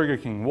 Latte, Burger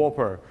King,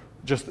 Whopper,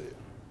 just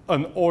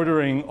an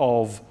ordering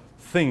of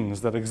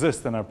things that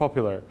exist and are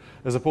popular,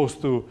 as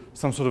opposed to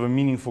some sort of a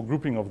meaningful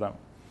grouping of them.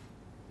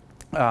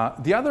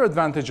 The other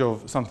advantage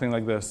of something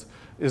like this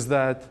is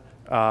that,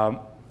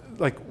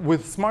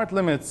 with smart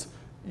limits,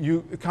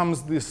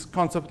 comes this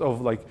concept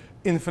of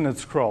infinite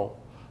scroll.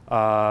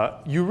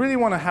 You really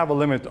want to have a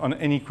limit on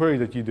any query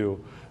that you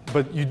do,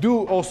 but you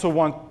do also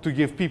want to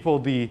give people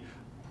the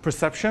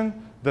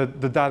perception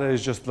that the data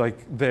is just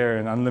there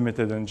and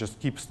unlimited and just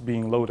keeps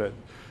being loaded.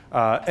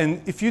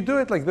 And if you do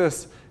it like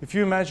this, if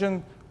you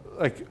imagine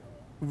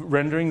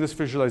rendering this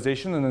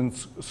visualization and then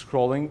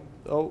scrolling,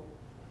 oh,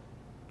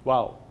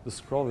 wow, the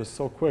scroll is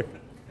so quick.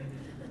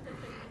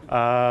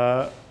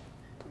 And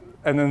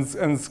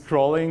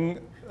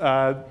scrolling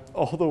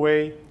all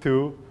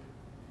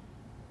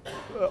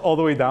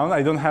the way down.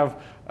 I don't have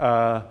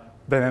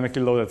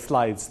dynamically loaded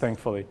slides,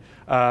 thankfully.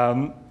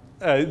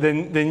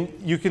 Then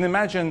you can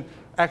imagine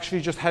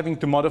actually just having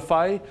to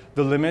modify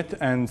the limit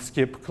and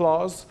skip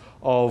clause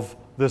of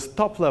this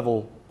top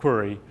level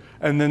query,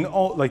 and then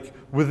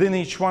within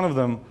each one of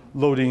them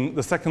loading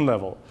the second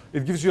level.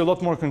 It gives you a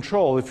lot more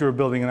control if you're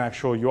building an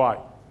actual UI.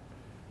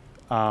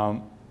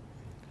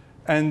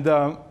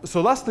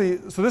 So lastly,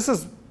 so this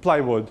is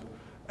Plywood.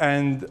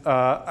 And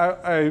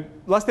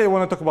lastly, I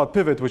want to talk about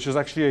Pivot, which is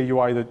actually a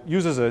UI that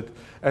uses it,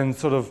 and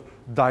sort of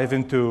dive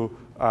into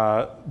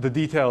the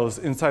details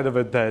inside of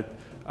it that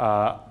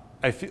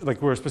I feel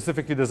were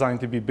specifically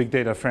designed to be big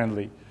data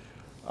friendly.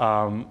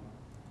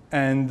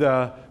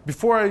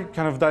 Before I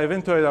kind of dive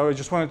into it, I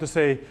just wanted to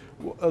say,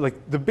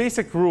 the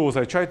basic rules,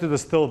 I tried to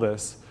distill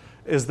this,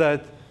 is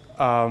that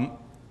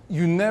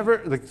you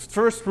never,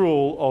 first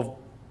rule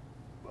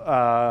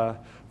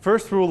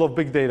of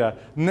big data,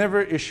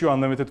 never issue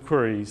unlimited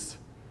queries.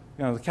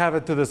 The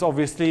caveat to this,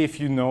 obviously, if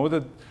you know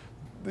that,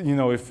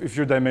 if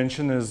your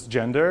dimension is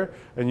gender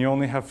and you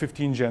only have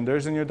 15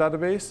 genders in your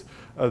database,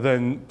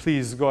 then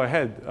please go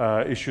ahead,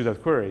 issue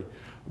that query.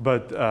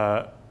 But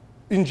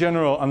in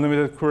general,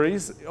 unlimited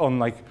queries on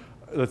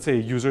let's say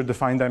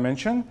user-defined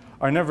dimension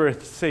are never a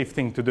safe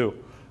thing to do.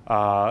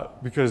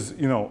 Because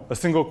a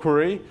single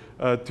query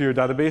to your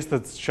database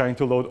that's trying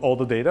to load all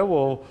the data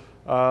will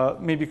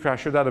maybe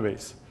crash your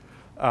database.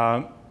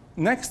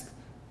 Next,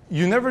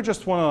 you never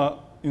just want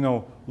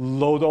to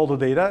load all the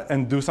data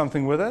and do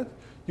something with it.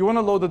 You want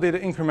to load the data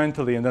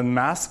incrementally and then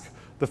mask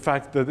the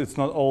fact that it's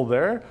not all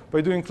there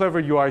by doing clever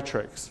UI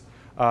tricks.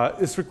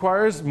 This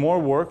requires more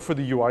work for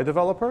the UI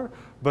developer,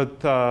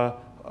 but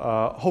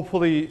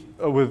hopefully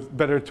with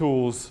better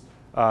tools,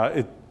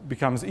 it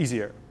becomes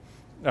easier.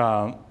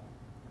 And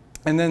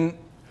then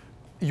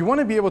you want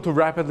to be able to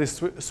rapidly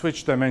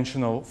switch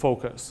dimensional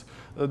focus.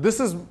 This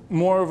is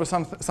more of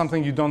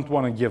something you don't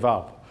want to give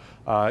up.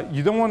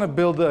 You don't want to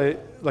build a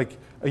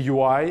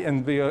UI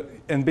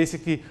and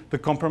basically the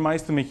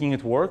compromise to making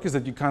it work is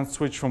that you can't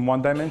switch from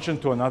one dimension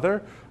to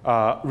another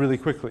really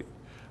quickly.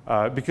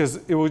 Because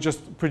it will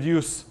just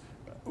produce,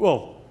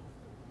 well,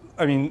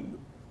 I mean,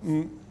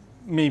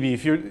 maybe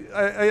if you're,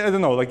 I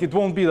don't know, it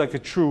won't be a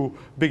true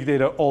big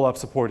data OLAP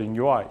supporting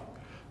UI.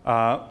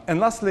 And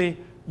lastly,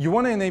 you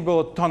want to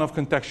enable a ton of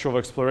contextual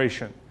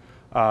exploration.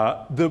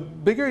 The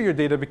bigger your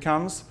data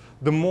becomes,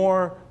 the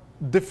more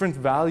different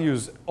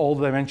values all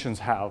dimensions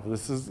have. It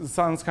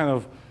sounds kind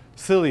of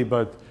silly,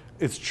 but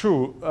it's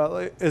true.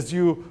 As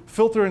you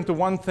filter into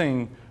one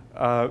thing,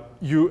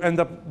 you end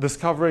up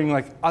discovering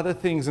like other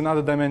things in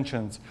other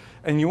dimensions.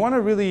 And you want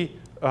to really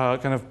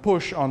kind of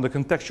push on the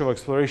contextual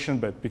exploration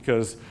bit,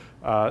 because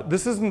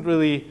this isn't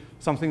really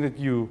something that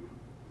you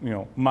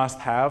must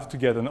have to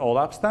get an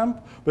OLAP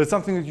stamp, but it's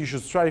something that you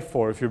should strive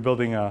for if you're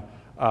building a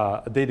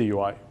data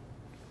UI.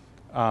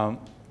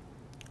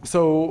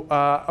 So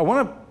I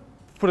want to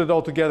put it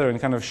all together and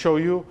kind of show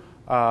you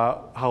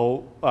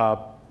how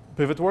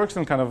Pivot works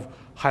and kind of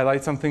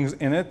highlight some things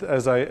in it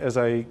as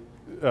I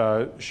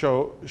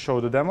show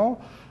the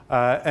demo,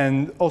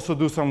 and also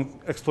do some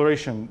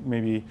exploration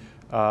maybe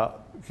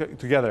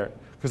together.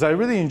 Because I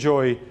really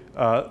enjoy,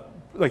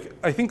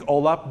 I think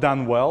OLAP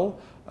done well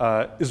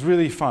is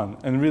really fun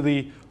and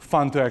really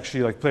fun to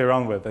actually like play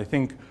around with. I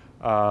think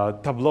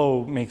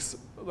Tableau makes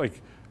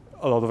like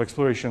a lot of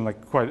exploration like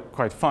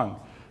quite fun,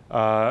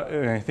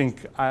 and I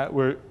think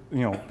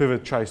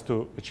Pivot tries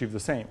to achieve the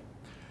same.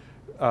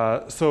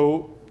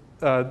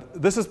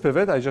 This is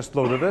Pivot. I just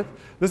loaded it.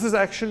 This is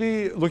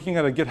actually looking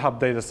at a GitHub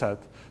data set.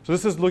 So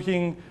this is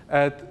looking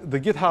at the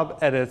GitHub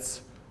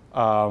edits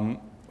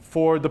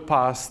for the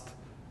past,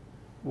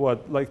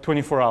 like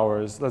 24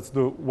 hours. Let's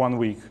do 1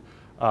 week.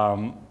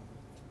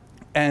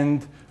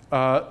 And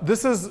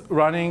this is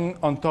running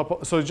on top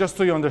of, so just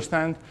so you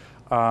understand,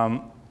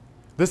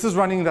 this is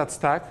running that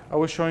stack I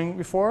was showing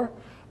before.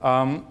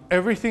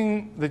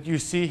 Everything that you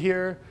see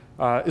here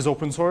is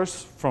open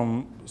source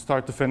from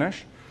start to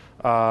finish.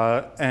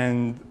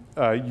 And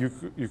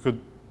you could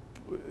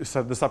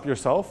set this up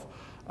yourself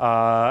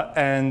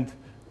and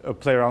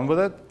play around with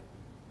it.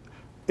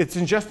 It's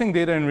ingesting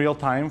data in real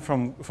time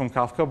from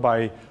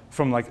Kafka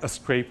from like a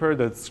scraper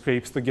that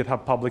scrapes the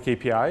GitHub public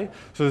API.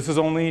 So this is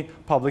only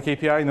public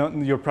API.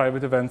 Your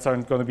private events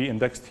aren't going to be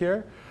indexed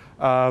here.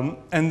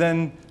 And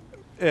then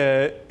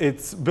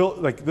it's built,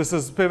 like this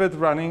is Pivot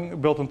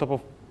running, built on top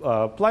of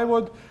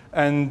Plywood,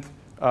 and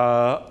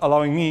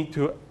allowing me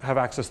to have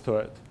access to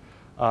it.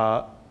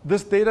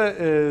 This data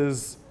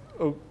is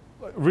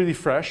really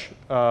fresh,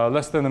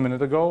 less than a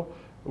minute ago,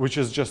 which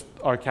is just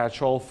our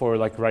catch-all for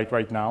like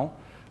right now.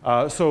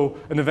 So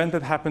an event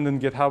that happened in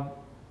GitHub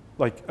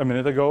like a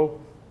minute ago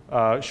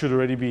should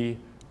already be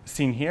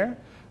seen here.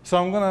 So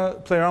I'm going to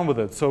play around with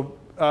it. So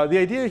the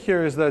idea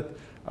here is that,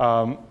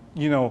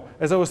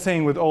 as I was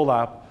saying with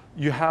OLAP,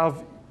 you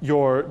have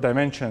your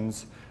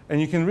dimensions,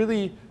 and you can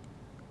really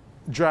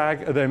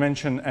drag a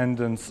dimension and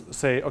then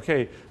say,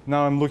 OK,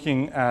 now I'm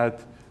looking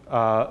at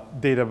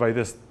data by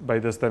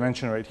this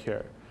dimension right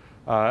here.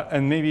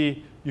 And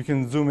maybe you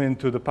can zoom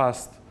into the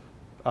past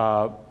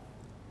 3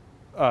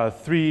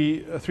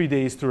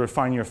 days to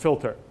refine your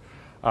filter.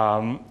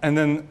 And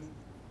then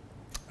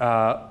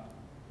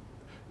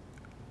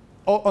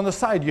on the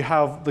side, you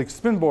have the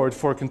spinboard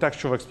for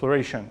contextual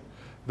exploration.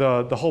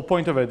 The whole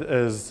point of it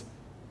is,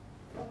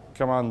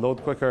 come on,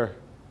 load quicker.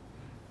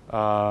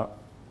 Oh,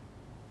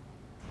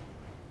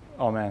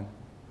 man.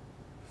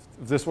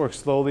 If this works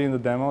slowly in the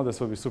demo,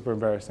 this will be super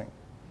embarrassing.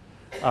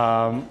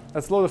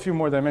 Let's load a few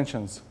more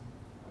dimensions.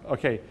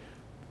 OK,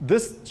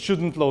 this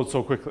shouldn't load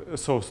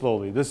so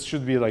slowly. This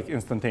should be like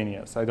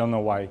instantaneous. I don't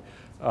know why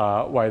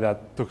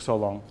that took so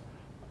long.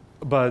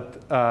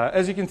 But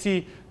as you can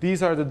see,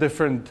 these are the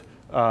different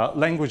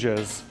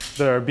languages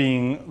that are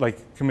being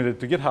like committed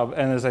to GitHub.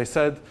 And as I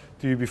said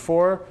to you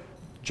before,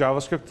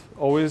 JavaScript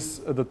always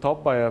at the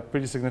top by a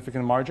pretty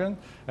significant margin,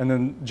 and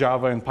then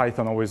Java and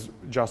Python always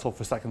jostle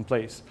for second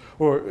place.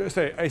 Or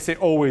I say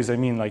always, I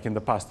mean like in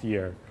the past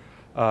year.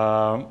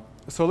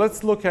 So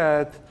let's look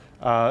at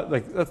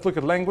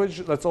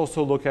language. Let's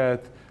also look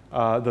at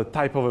the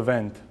type of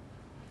event.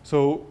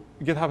 So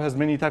GitHub has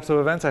many types of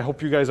events. I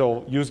hope you guys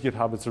all use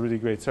GitHub. It's a really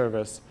great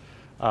service.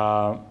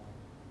 So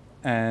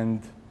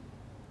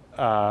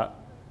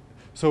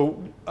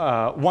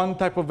one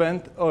type of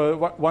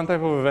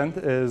event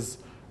is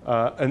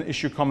an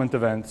issue comment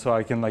event. So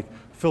I can like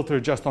filter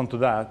just onto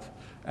that.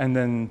 And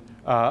then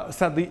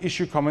sadly,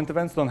 issue comment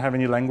events don't have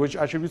any language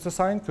attributes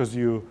assigned, because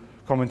you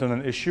comment on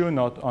an issue,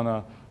 not on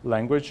a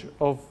language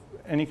of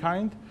any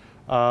kind.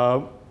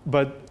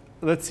 But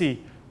let's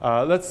see.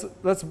 Let's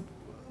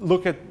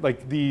look at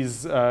like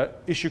these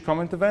issue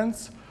comment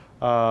events.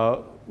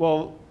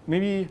 Well,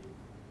 maybe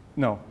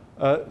no.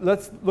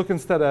 Let's look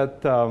instead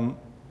at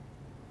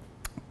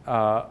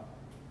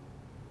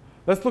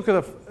let's look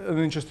at an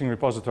interesting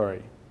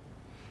repository.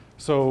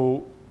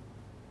 So,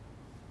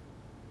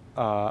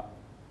 oh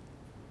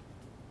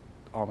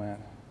man.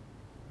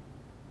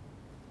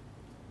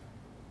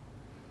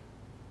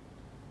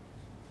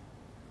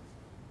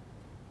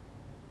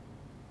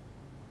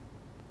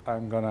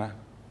 I'm going to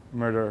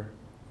murder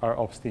our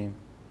ops team.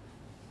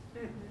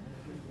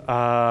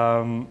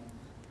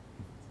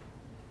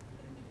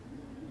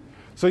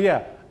 So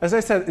yeah, as I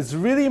said, it's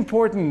really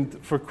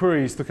important for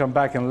queries to come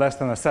back in less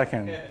than a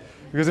second.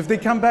 Because if they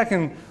come back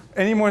in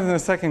any more than a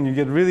second, you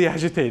get really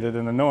agitated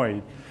and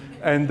annoyed.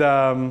 And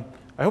I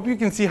hope you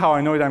can see how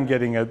annoyed I'm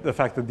getting at the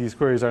fact that these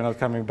queries are not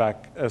coming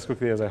back as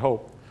quickly as I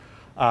hope.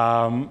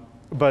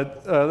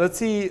 But let's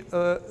see.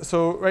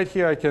 So right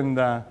here, I can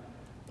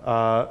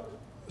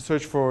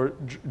search for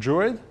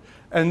Druid.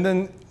 And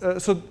then,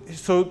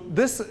 so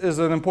this is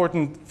an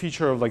important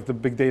feature of like the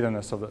big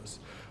data-ness of this.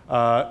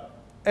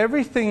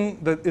 Everything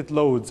that it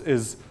loads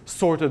is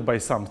sorted by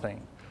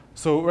something.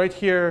 So right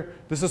here,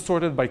 this is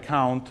sorted by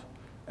count,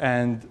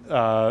 and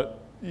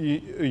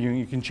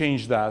you can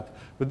change that.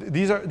 But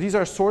these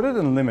are sorted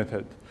and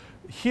limited.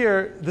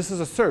 Here, this is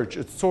a search.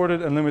 It's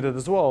sorted and limited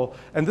as well.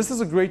 And this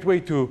is a great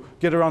way to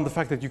get around the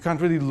fact that you can't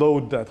really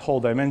load that whole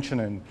dimension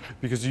in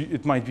because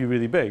it might be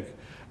really big.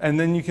 And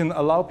then you can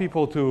allow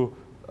people to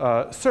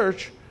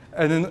search.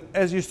 And then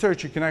as you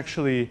search, you can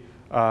actually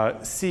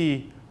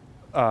see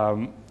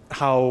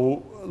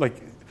how,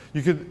 like,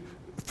 you could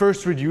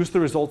first reduce the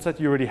results that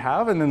you already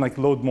have and then like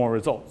load more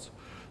results.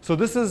 So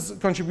this is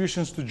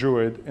contributions to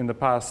Druid in the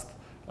past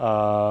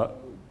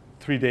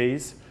 3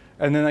 days.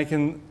 And then I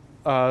can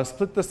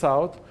split this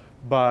out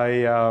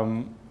by,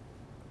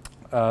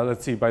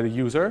 let's see, by the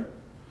user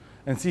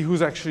and see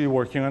who's actually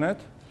working on it.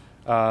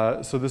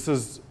 So this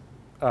is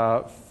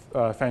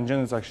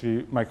Fanjin, is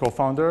actually my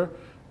co-founder.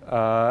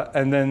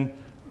 And then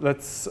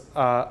let's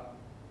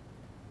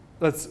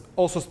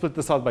also split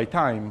this out by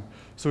time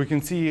so we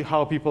can see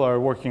how people are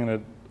working on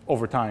it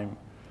over time.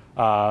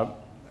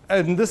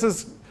 And this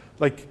is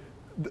like,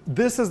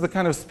 this is the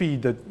kind of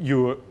speed that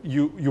you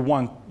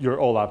want your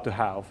OLAP to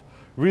have.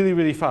 Really,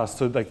 really fast.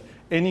 So like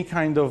any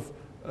kind of,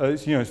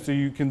 so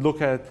you can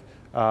look at,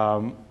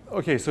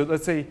 okay, so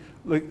let's say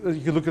like,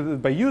 you can look at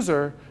it by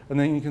user, and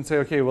then you can say,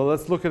 okay, well,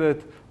 let's look at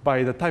it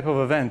by the type of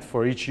event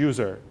for each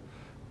user.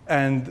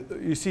 And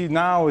you see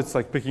now it's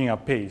like picking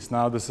up pace.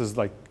 Now this is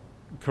like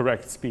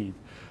correct speed.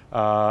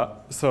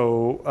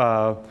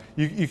 So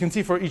you can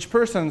see for each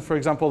person, for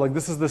example, like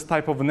this is this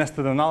type of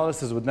nested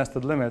analysis with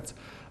nested limits.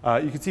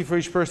 You can see for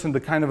each person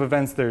the kind of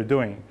events they're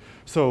doing.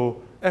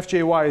 So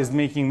FJY is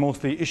making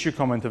mostly issue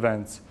comment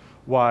events,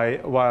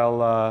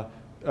 while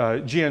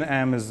G and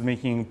M is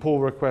making pull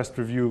request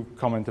review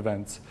comment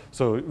events,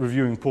 so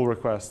reviewing pull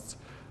requests.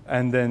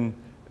 And then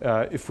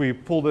if we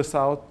pull this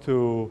out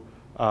to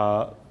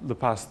the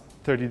past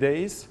 30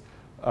 days,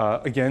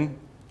 again,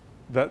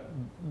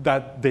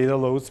 that data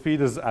load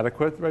speed is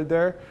adequate right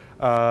there.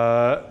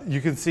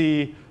 You can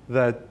see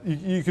that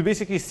you can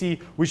basically see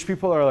which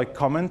people are like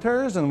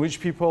commenters and which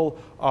people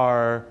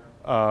are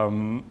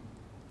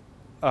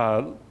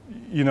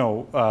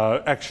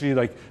actually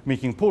like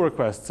making pull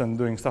requests and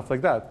doing stuff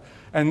like that.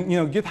 And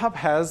GitHub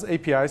has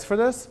APIs for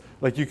this.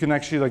 Like you can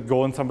actually like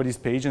go on somebody's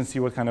page and see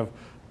what kind of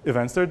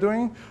events they're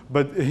doing.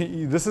 But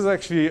this is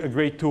actually a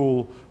great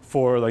tool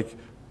for like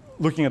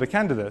looking at a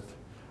candidate.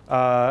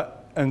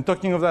 And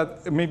talking of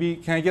that, maybe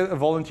can I get a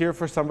volunteer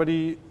for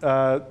somebody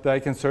that I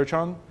can search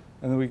on,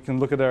 and then we can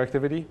look at their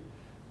activity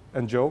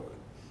and joke,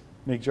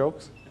 make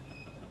jokes.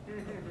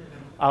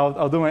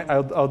 I'll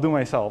do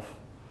myself.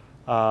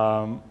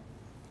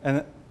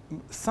 And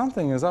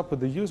something is up with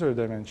the user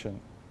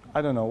dimension.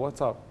 I don't know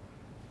what's up.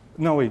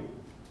 No, wait.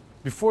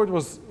 Before it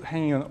was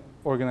hanging on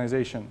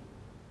organization.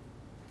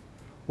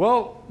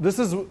 Well, this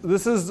is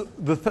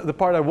the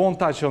part I won't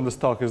touch on this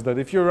talk, is that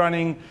if you're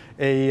running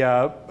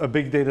a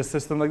big data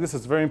system like this,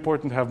 it's very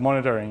important to have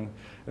monitoring.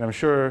 And I'm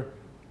sure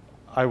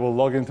I will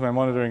log into my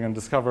monitoring and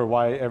discover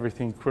why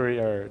everything query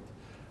errored.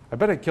 I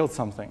bet I killed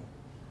something.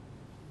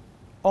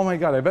 Oh my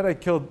God, I bet I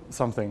killed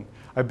something.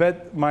 I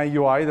bet my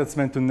UI that's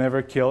meant to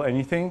never kill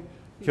anything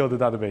killed the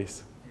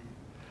database.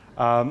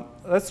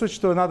 Let's switch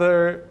to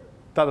another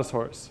data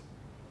source.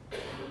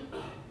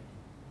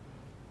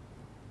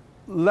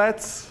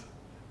 Let's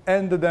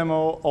end the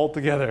demo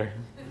altogether.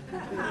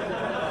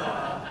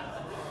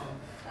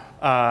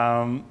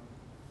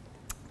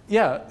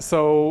 Yeah,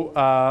 so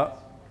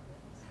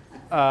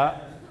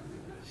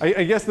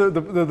I guess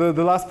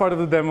the last part of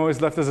the demo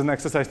is left as an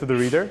exercise to the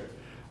reader.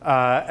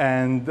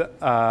 And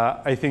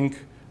I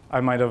think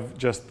I might have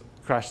just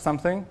crashed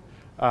something.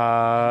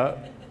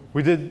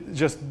 We did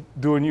just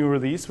do a new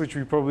release, which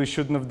we probably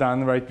shouldn't have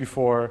done right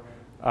before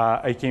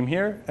I came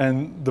here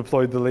and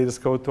deployed the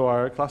latest code to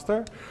our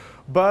cluster.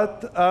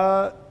 But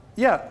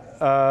yeah,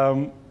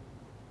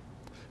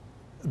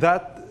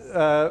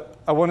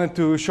 I wanted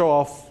to show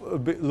off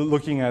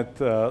looking at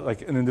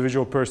like an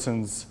individual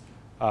person's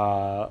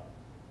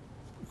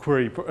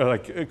query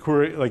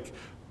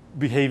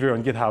behavior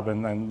on GitHub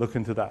and look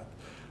into that.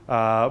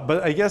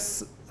 But I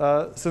guess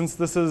since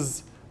this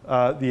is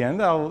the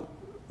end, I'll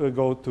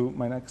go to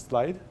my next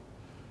slide,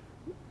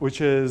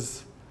 which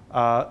is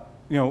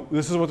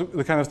this is what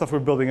the kind of stuff we're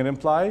building at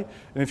Imply.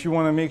 And if you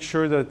want to make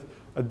sure that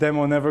a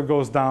demo never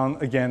goes down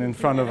again in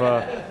front of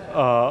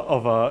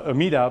a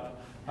meetup,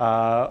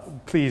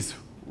 please,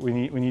 we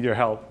need your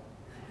help.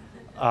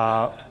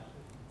 Yeah,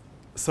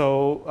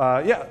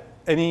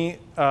 any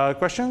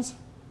questions?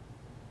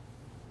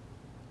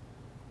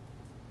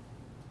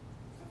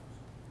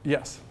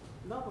 Yes.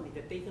 Normally,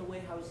 the data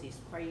warehouse is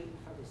quite,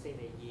 how to say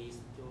that, is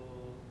to,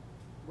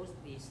 most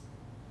is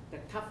the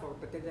cut for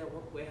the data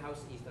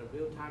warehouse is the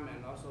real time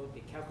and also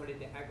the calculate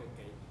the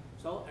aggregate.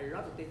 So a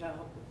lot of data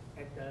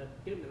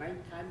during the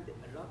night time,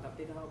 a lot of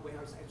data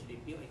warehouse actually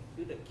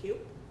build a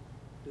cube.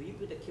 Do you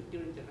build a cube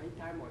during the night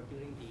time or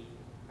during the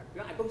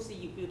Because I don't see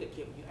you build a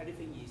cube.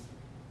 Everything is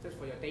just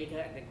for your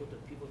data and then go to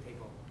people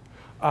table.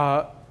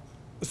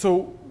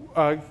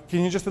 Can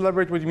you just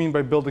elaborate what you mean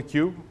by build a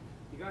cube?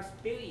 Because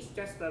build is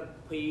just the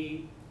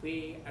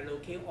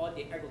pre-allocate all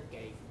the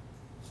aggregate.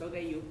 So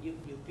then you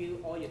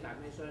build all your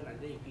dimension and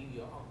then you build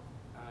your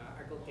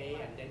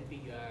aggregate and then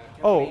build your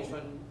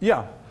calculation.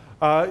 Yeah.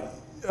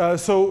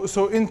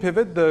 So in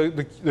Pivot,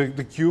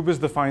 the cube is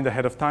defined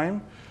ahead of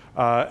time,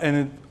 and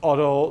it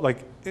auto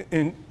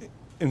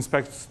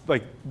inspects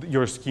like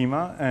your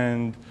schema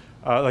and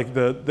like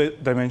the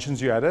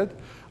dimensions you added.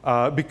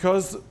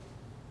 Because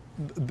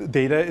the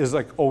data is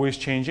like always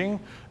changing,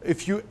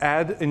 if you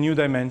add a new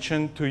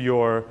dimension to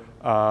your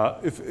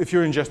if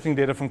you're ingesting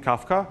data from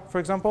Kafka, for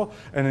example,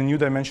 and a new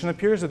dimension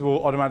appears, it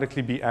will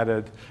automatically be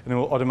added and it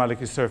will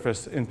automatically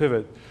surface in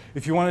Pivot.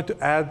 If you wanted to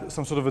add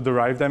some sort of a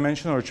derived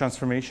dimension or a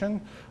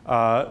transformation,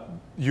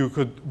 you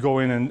could go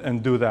in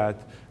and do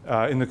that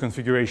in the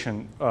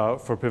configuration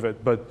for Pivot.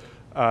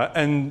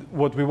 And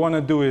what we want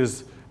to do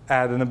is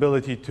add an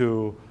ability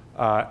to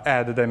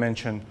add a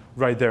dimension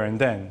right there and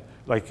then.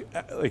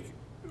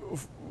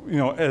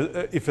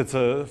 If it's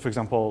for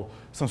example,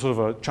 some sort of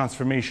a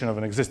transformation of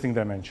an existing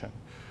dimension.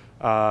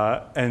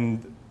 But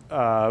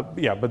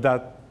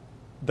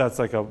that's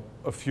like a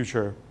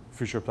future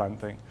plan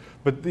thing.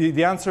 But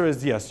the answer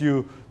is yes,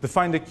 you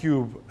define the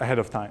cube ahead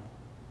of time.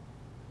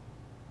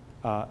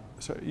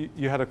 Sorry,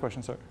 you had a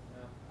question, sorry?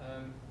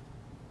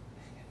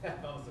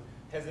 I'm also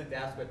hesitant to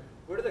ask, but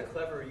what are the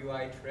clever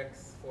UI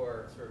tricks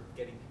for sort of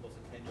getting people's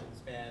attention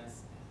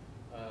spans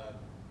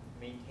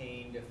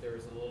maintained if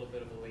there's a little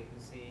bit of a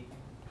latency?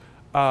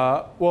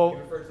 Well, you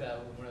referred to that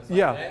when I was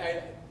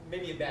yeah.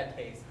 Maybe a bad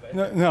taste, but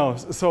no.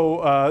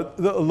 So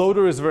the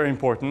loader is very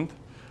important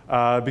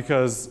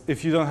because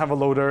if you don't have a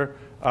loader,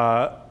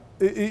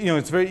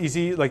 it's very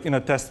easy. Like in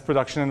a test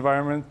production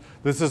environment,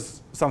 this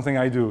is something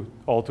I do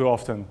all too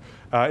often.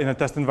 In a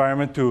test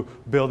environment, to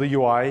build a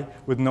UI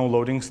with no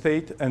loading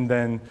state and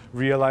then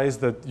realize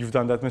that you've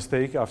done that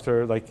mistake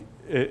after like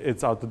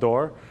it's out the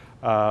door.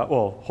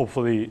 Well,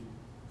 hopefully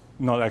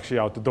not actually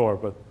out the door,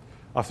 but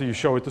after you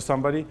show it to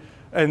somebody.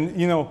 And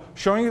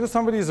showing it to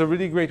somebody is a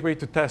really great way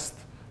to test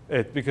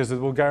it because it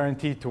will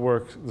guarantee to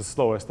work the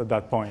slowest at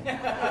that point.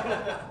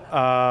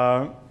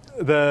 And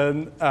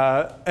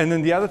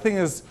then the other thing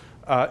is,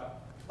 a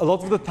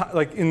lot of the time,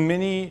 like in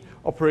many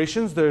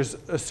operations, there's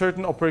a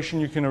certain operation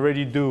you can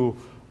already do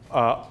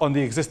on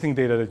the existing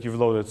data that you've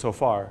loaded so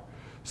far.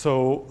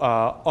 So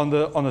on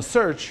the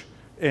search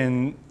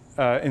in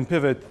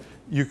Pivot,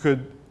 you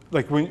could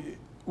like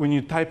when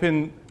you type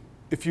in,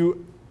 if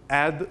you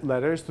add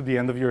letters to the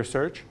end of your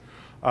search,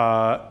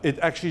 it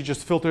actually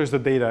just filters the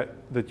data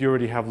that you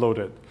already have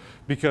loaded.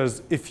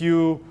 Because if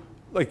you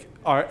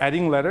are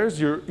adding letters,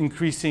 you're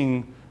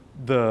increasing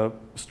the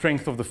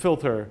strength of the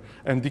filter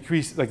and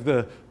decrease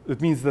it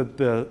means that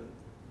the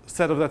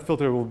set of that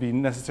filter will be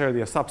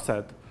necessarily a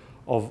subset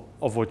of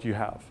what you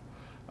have.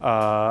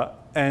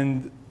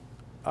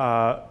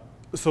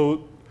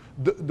 So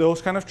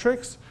those kind of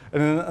tricks.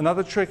 And then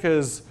another trick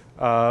is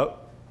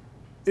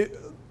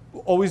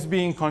always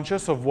being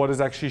conscious of what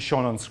is actually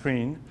shown on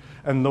screen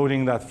and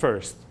loading that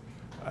first.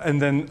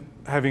 And then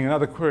having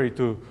another query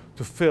to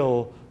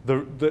fill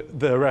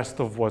the rest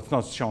of what's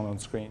not shown on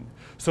screen.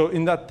 So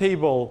in that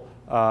table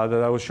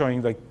that I was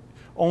showing, like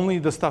only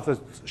the stuff that's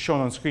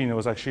shown on screen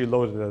was actually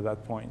loaded at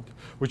that point,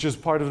 which is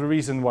part of the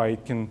reason why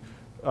it can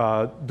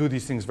do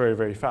these things very,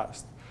 very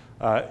fast.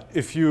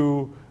 If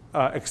you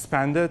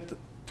expand it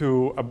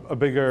to a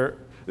bigger,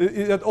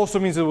 that also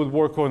means it would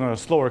work on a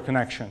slower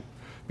connection.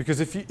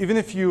 Because even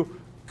if you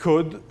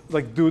could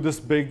do this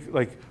big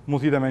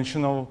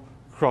multi-dimensional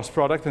cross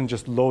product and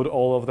just load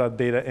all of that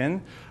data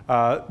in,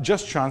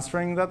 just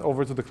transferring that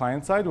over to the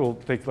client side will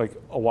take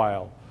a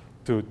while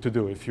to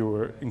do if you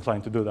were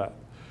inclined to do that.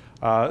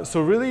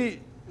 So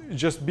really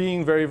just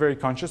being very, very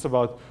conscious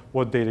about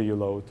what data you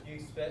load. Do you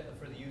expect,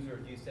 for the user,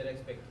 do you set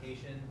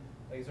expectation?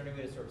 Is there any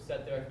way to sort of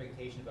set their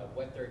expectation about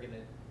what they're going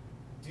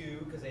to do?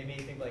 Because they may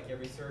think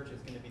every search is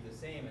going to be the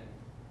same, and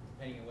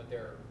depending on what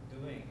they're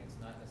doing, it's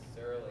not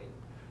necessarily.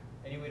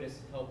 Any way to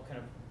help kind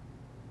of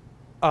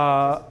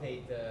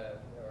anticipate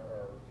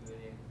or do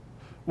it?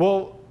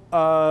 Well,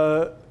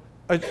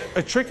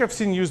 a trick I've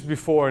seen used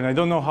before, and I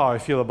don't know how I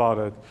feel about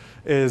it,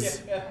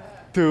 is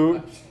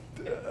to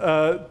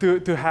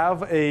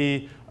have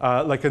a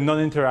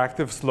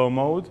non-interactive slow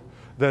mode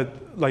that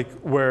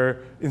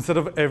where instead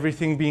of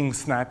everything being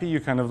snappy, you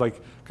kind of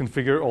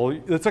configure all.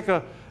 It's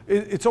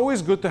it's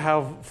always good to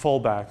have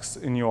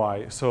fallbacks in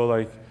UI.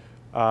 So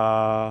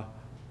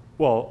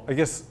well, I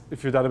guess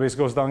if your database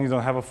goes down, you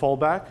don't have a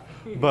fallback.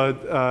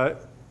 But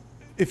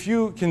if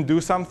you can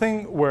do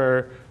something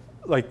where,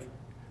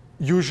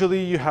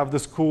 usually you have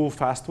this cool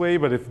fast way,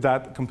 but if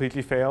that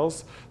completely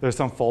fails, there's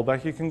some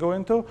fallback you can go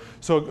into.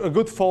 So a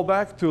good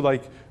fallback to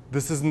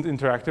this isn't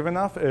interactive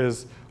enough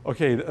is,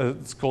 okay,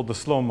 it's called the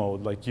slow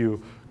mode.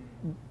 You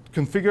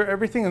configure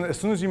everything, and as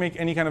soon as you make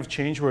any kind of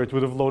change where it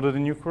would have loaded a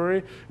new query,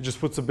 it just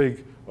puts a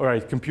big, all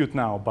right, compute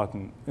now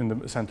button in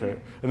the center,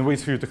 and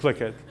waits for you to click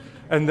it.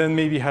 And then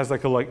maybe has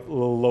like a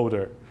little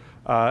loader.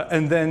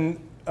 And then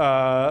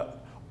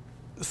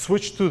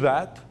switch to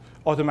that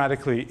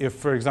automatically if,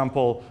 for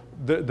example,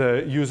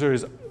 the user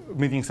is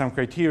meeting some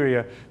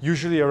criteria,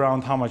 usually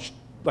around how much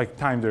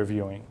time they're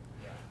viewing.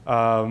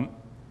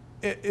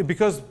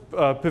 Because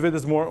Pivot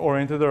is more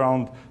oriented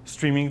around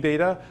streaming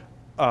data,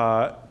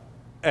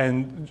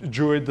 and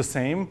Druid the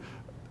same,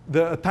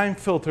 the time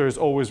filter is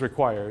always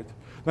required.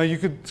 Now you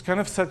could kind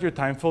of set your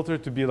time filter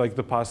to be like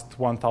the past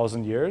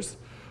 1,000 years,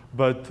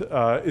 but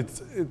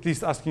it's at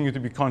least asking you to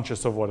be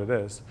conscious of what it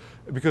is.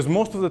 Because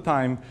most of the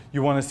time,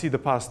 you want to see the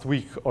past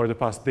week or the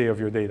past day of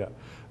your data.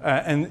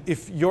 And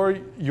if your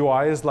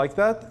UI is like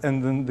that,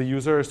 and then the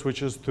user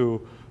switches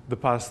to the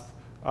past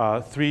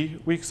 3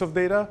 weeks of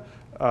data,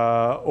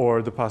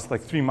 or the past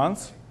 3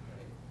 months,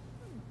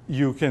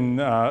 you can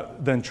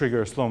then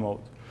trigger slow mode.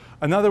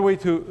 Another way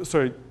to,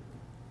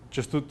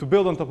 just to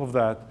build on top of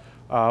that,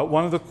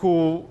 one of the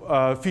cool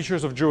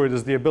features of Druid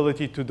is the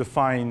ability to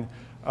define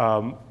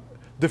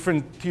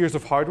different tiers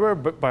of hardware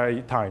but by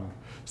time.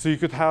 So you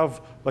could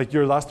have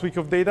your last week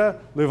of data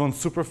live on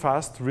super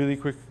fast, really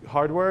quick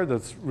hardware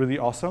that's really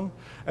awesome.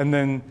 And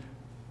then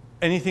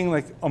anything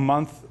like a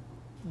month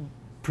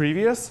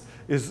previous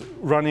is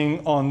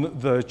running on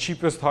the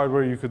cheapest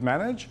hardware you could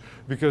manage,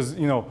 because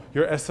your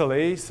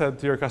SLA said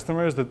to your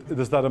customers that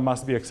this data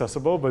must be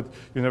accessible, but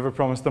you never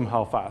promised them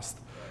how fast.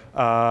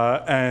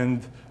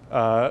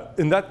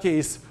 In that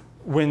case,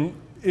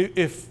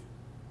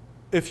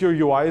 if your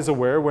UI is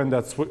aware when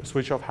that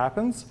switch off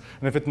happens,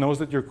 and if it knows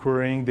that you're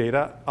querying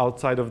data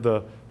outside of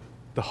the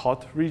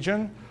hot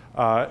region,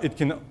 it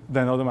can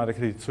then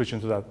automatically switch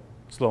into that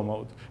slow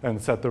mode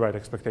and set the right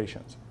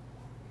expectations.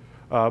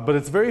 But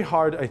it's very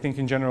hard, I think,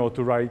 in general,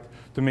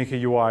 to make a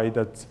UI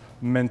that's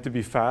meant to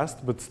be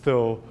fast, but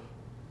still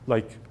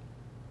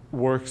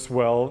works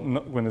well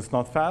when it's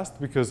not fast.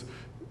 Because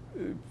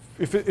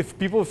if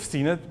people have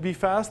seen it be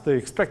fast, they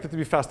expect it to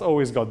be fast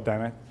always, God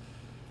damn it.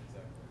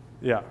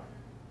 Exactly. Yeah.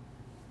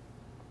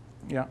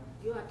 Yeah.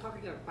 You are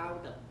talking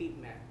about the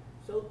bitmap.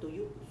 So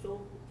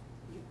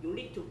you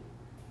need to,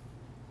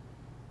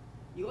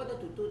 in order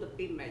to do the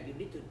bitmap, you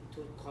need to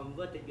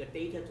convert your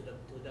data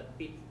to the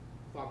bit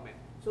format.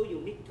 So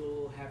you need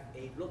to have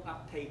a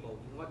lookup table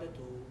in order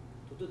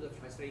to do the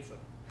translation.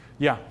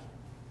 Yeah.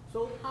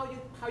 So how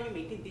you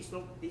maintain this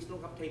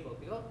lookup table?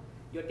 Because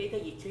your data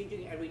is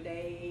changing every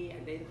day,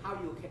 and then how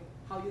you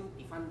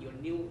define your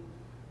new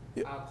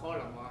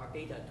column or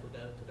data to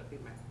the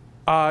bitmap?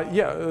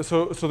 Yeah.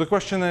 So the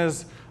question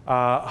is,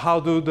 how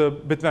do the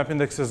bitmap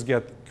indexes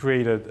get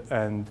created,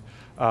 and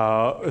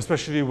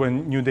especially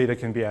when new data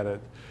can be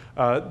added?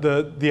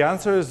 The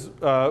answer is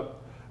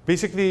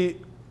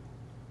basically.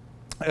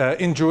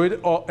 In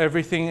Druid,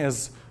 everything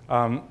is,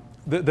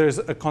 there's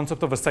a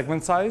concept of a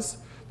segment size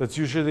that's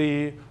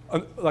usually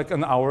like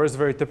an hour is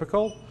very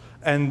typical.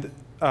 And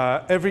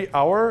every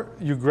hour,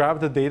 you grab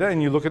the data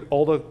and you look at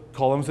all the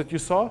columns that you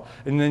saw,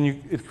 and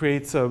then it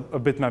creates a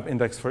bitmap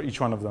index for each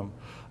one of them.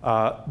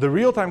 The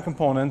real-time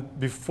component,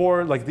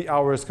 before the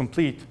hour is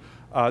complete,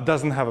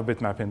 doesn't have a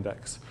bitmap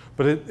index.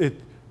 But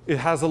it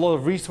has a lot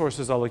of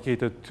resources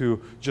allocated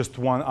to just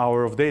 1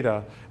 hour of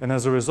data. And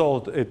as a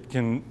result, it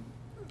can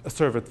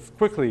serve it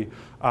quickly.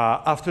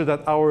 After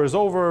that hour is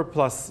over,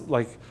 plus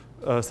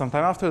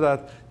sometime after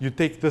that, you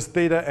take this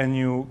data and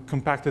you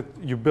compact it,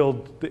 you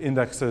build the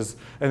indexes,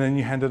 and then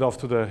you hand it off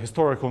to the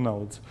historical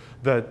nodes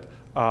that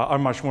are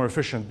much more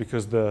efficient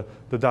because the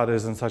data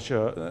is in such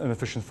an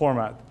efficient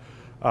format.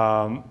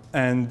 The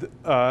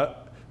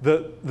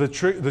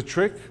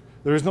trick,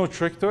 there is no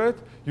trick to it.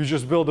 You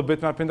just build a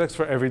bitmap index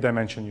for every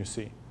dimension you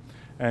see.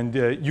 And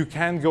you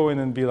can go in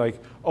and be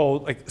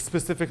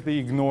specifically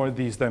ignore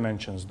these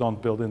dimensions.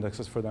 Don't build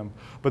indexes for them.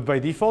 But by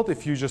default,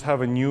 if you just have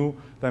a new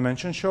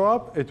dimension show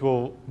up, it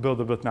will build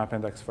a bitmap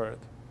index for it.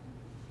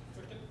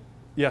 Question?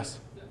 Yes?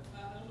 I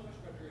don't know much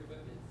about Druid, but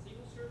is it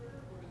single server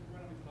or is it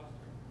run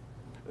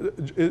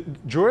on cluster?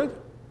 Druid?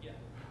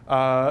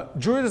 Yeah.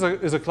 Druid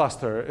is a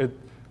cluster. It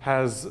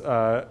has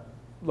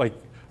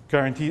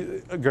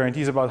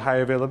guarantees about high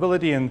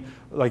availability, and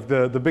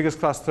the biggest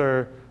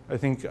cluster I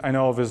think I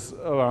know of is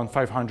around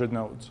 500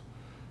 nodes.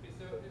 Okay,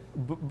 so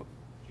do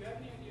you have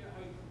any idea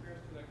how it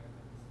compares to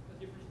a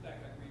different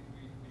stack? We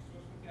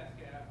source from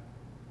Cascade,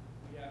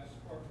 we have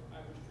Spark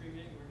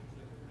streaming, which is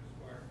different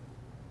Spark,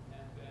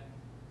 and then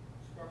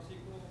Spark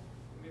SQL,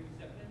 maybe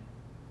Zeppelin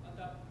on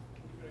top of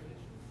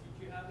visualization.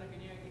 Do you have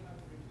any idea how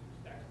the two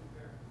stacks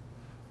compare?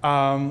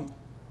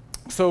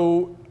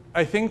 So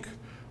I think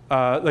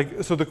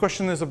so the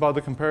question is about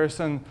the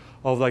comparison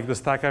of the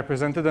stack I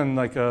presented and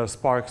a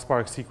Spark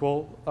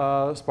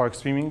SQL, Spark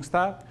streaming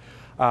stack.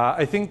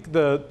 I think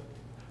the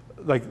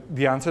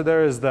answer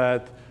there is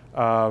that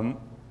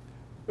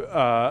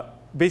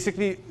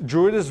basically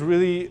Druid is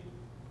really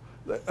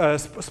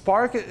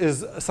Spark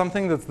is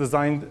something that's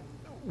designed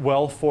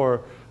well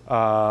for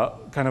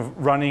kind of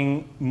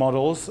running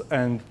models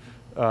and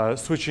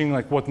switching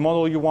like what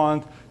model you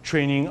want,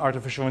 training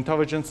artificial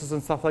intelligences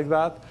and stuff like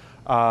that.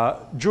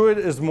 Druid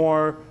is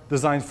more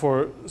designed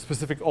for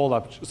specific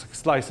OLAP,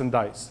 slice and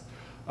dice.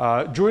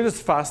 Druid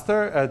is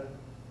faster at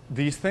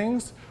these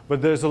things,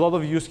 but there's a lot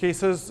of use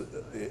cases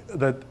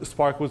that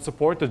Spark would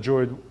support that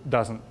Druid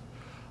doesn't.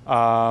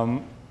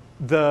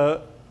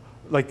 There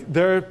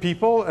are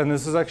people, and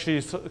this is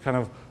actually kind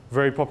of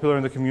very popular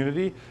in the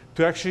community,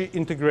 to actually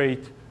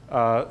integrate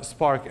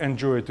Spark and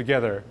Druid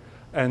together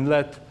and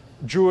let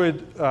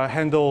Druid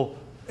handle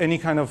any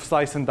kind of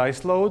slice and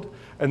dice load,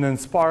 and then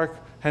Spark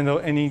handle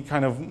any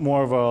kind of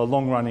more of a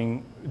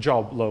long-running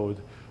job load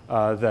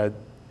that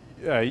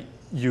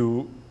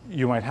you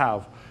might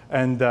have.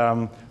 And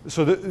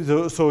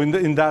so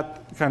in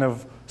that kind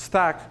of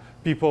stack,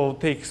 people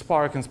take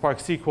Spark and Spark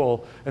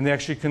SQL, and they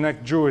actually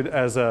connect Druid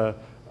as a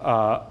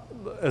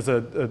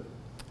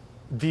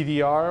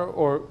DDR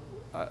or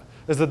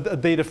as a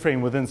data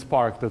frame within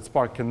Spark that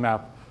Spark can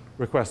map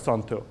requests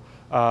onto.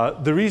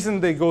 The reason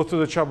they go through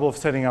the trouble of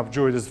setting up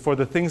Druid is for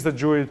the things that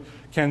Druid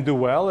can do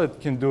well,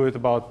 it can do it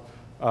about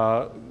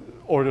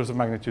orders of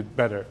magnitude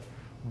better.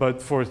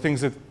 But for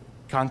things it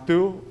can't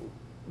do,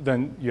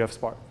 then you have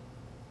Spark.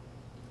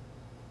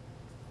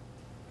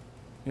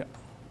 Yeah,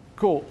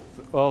 cool.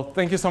 Well,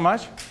 thank you so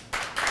much.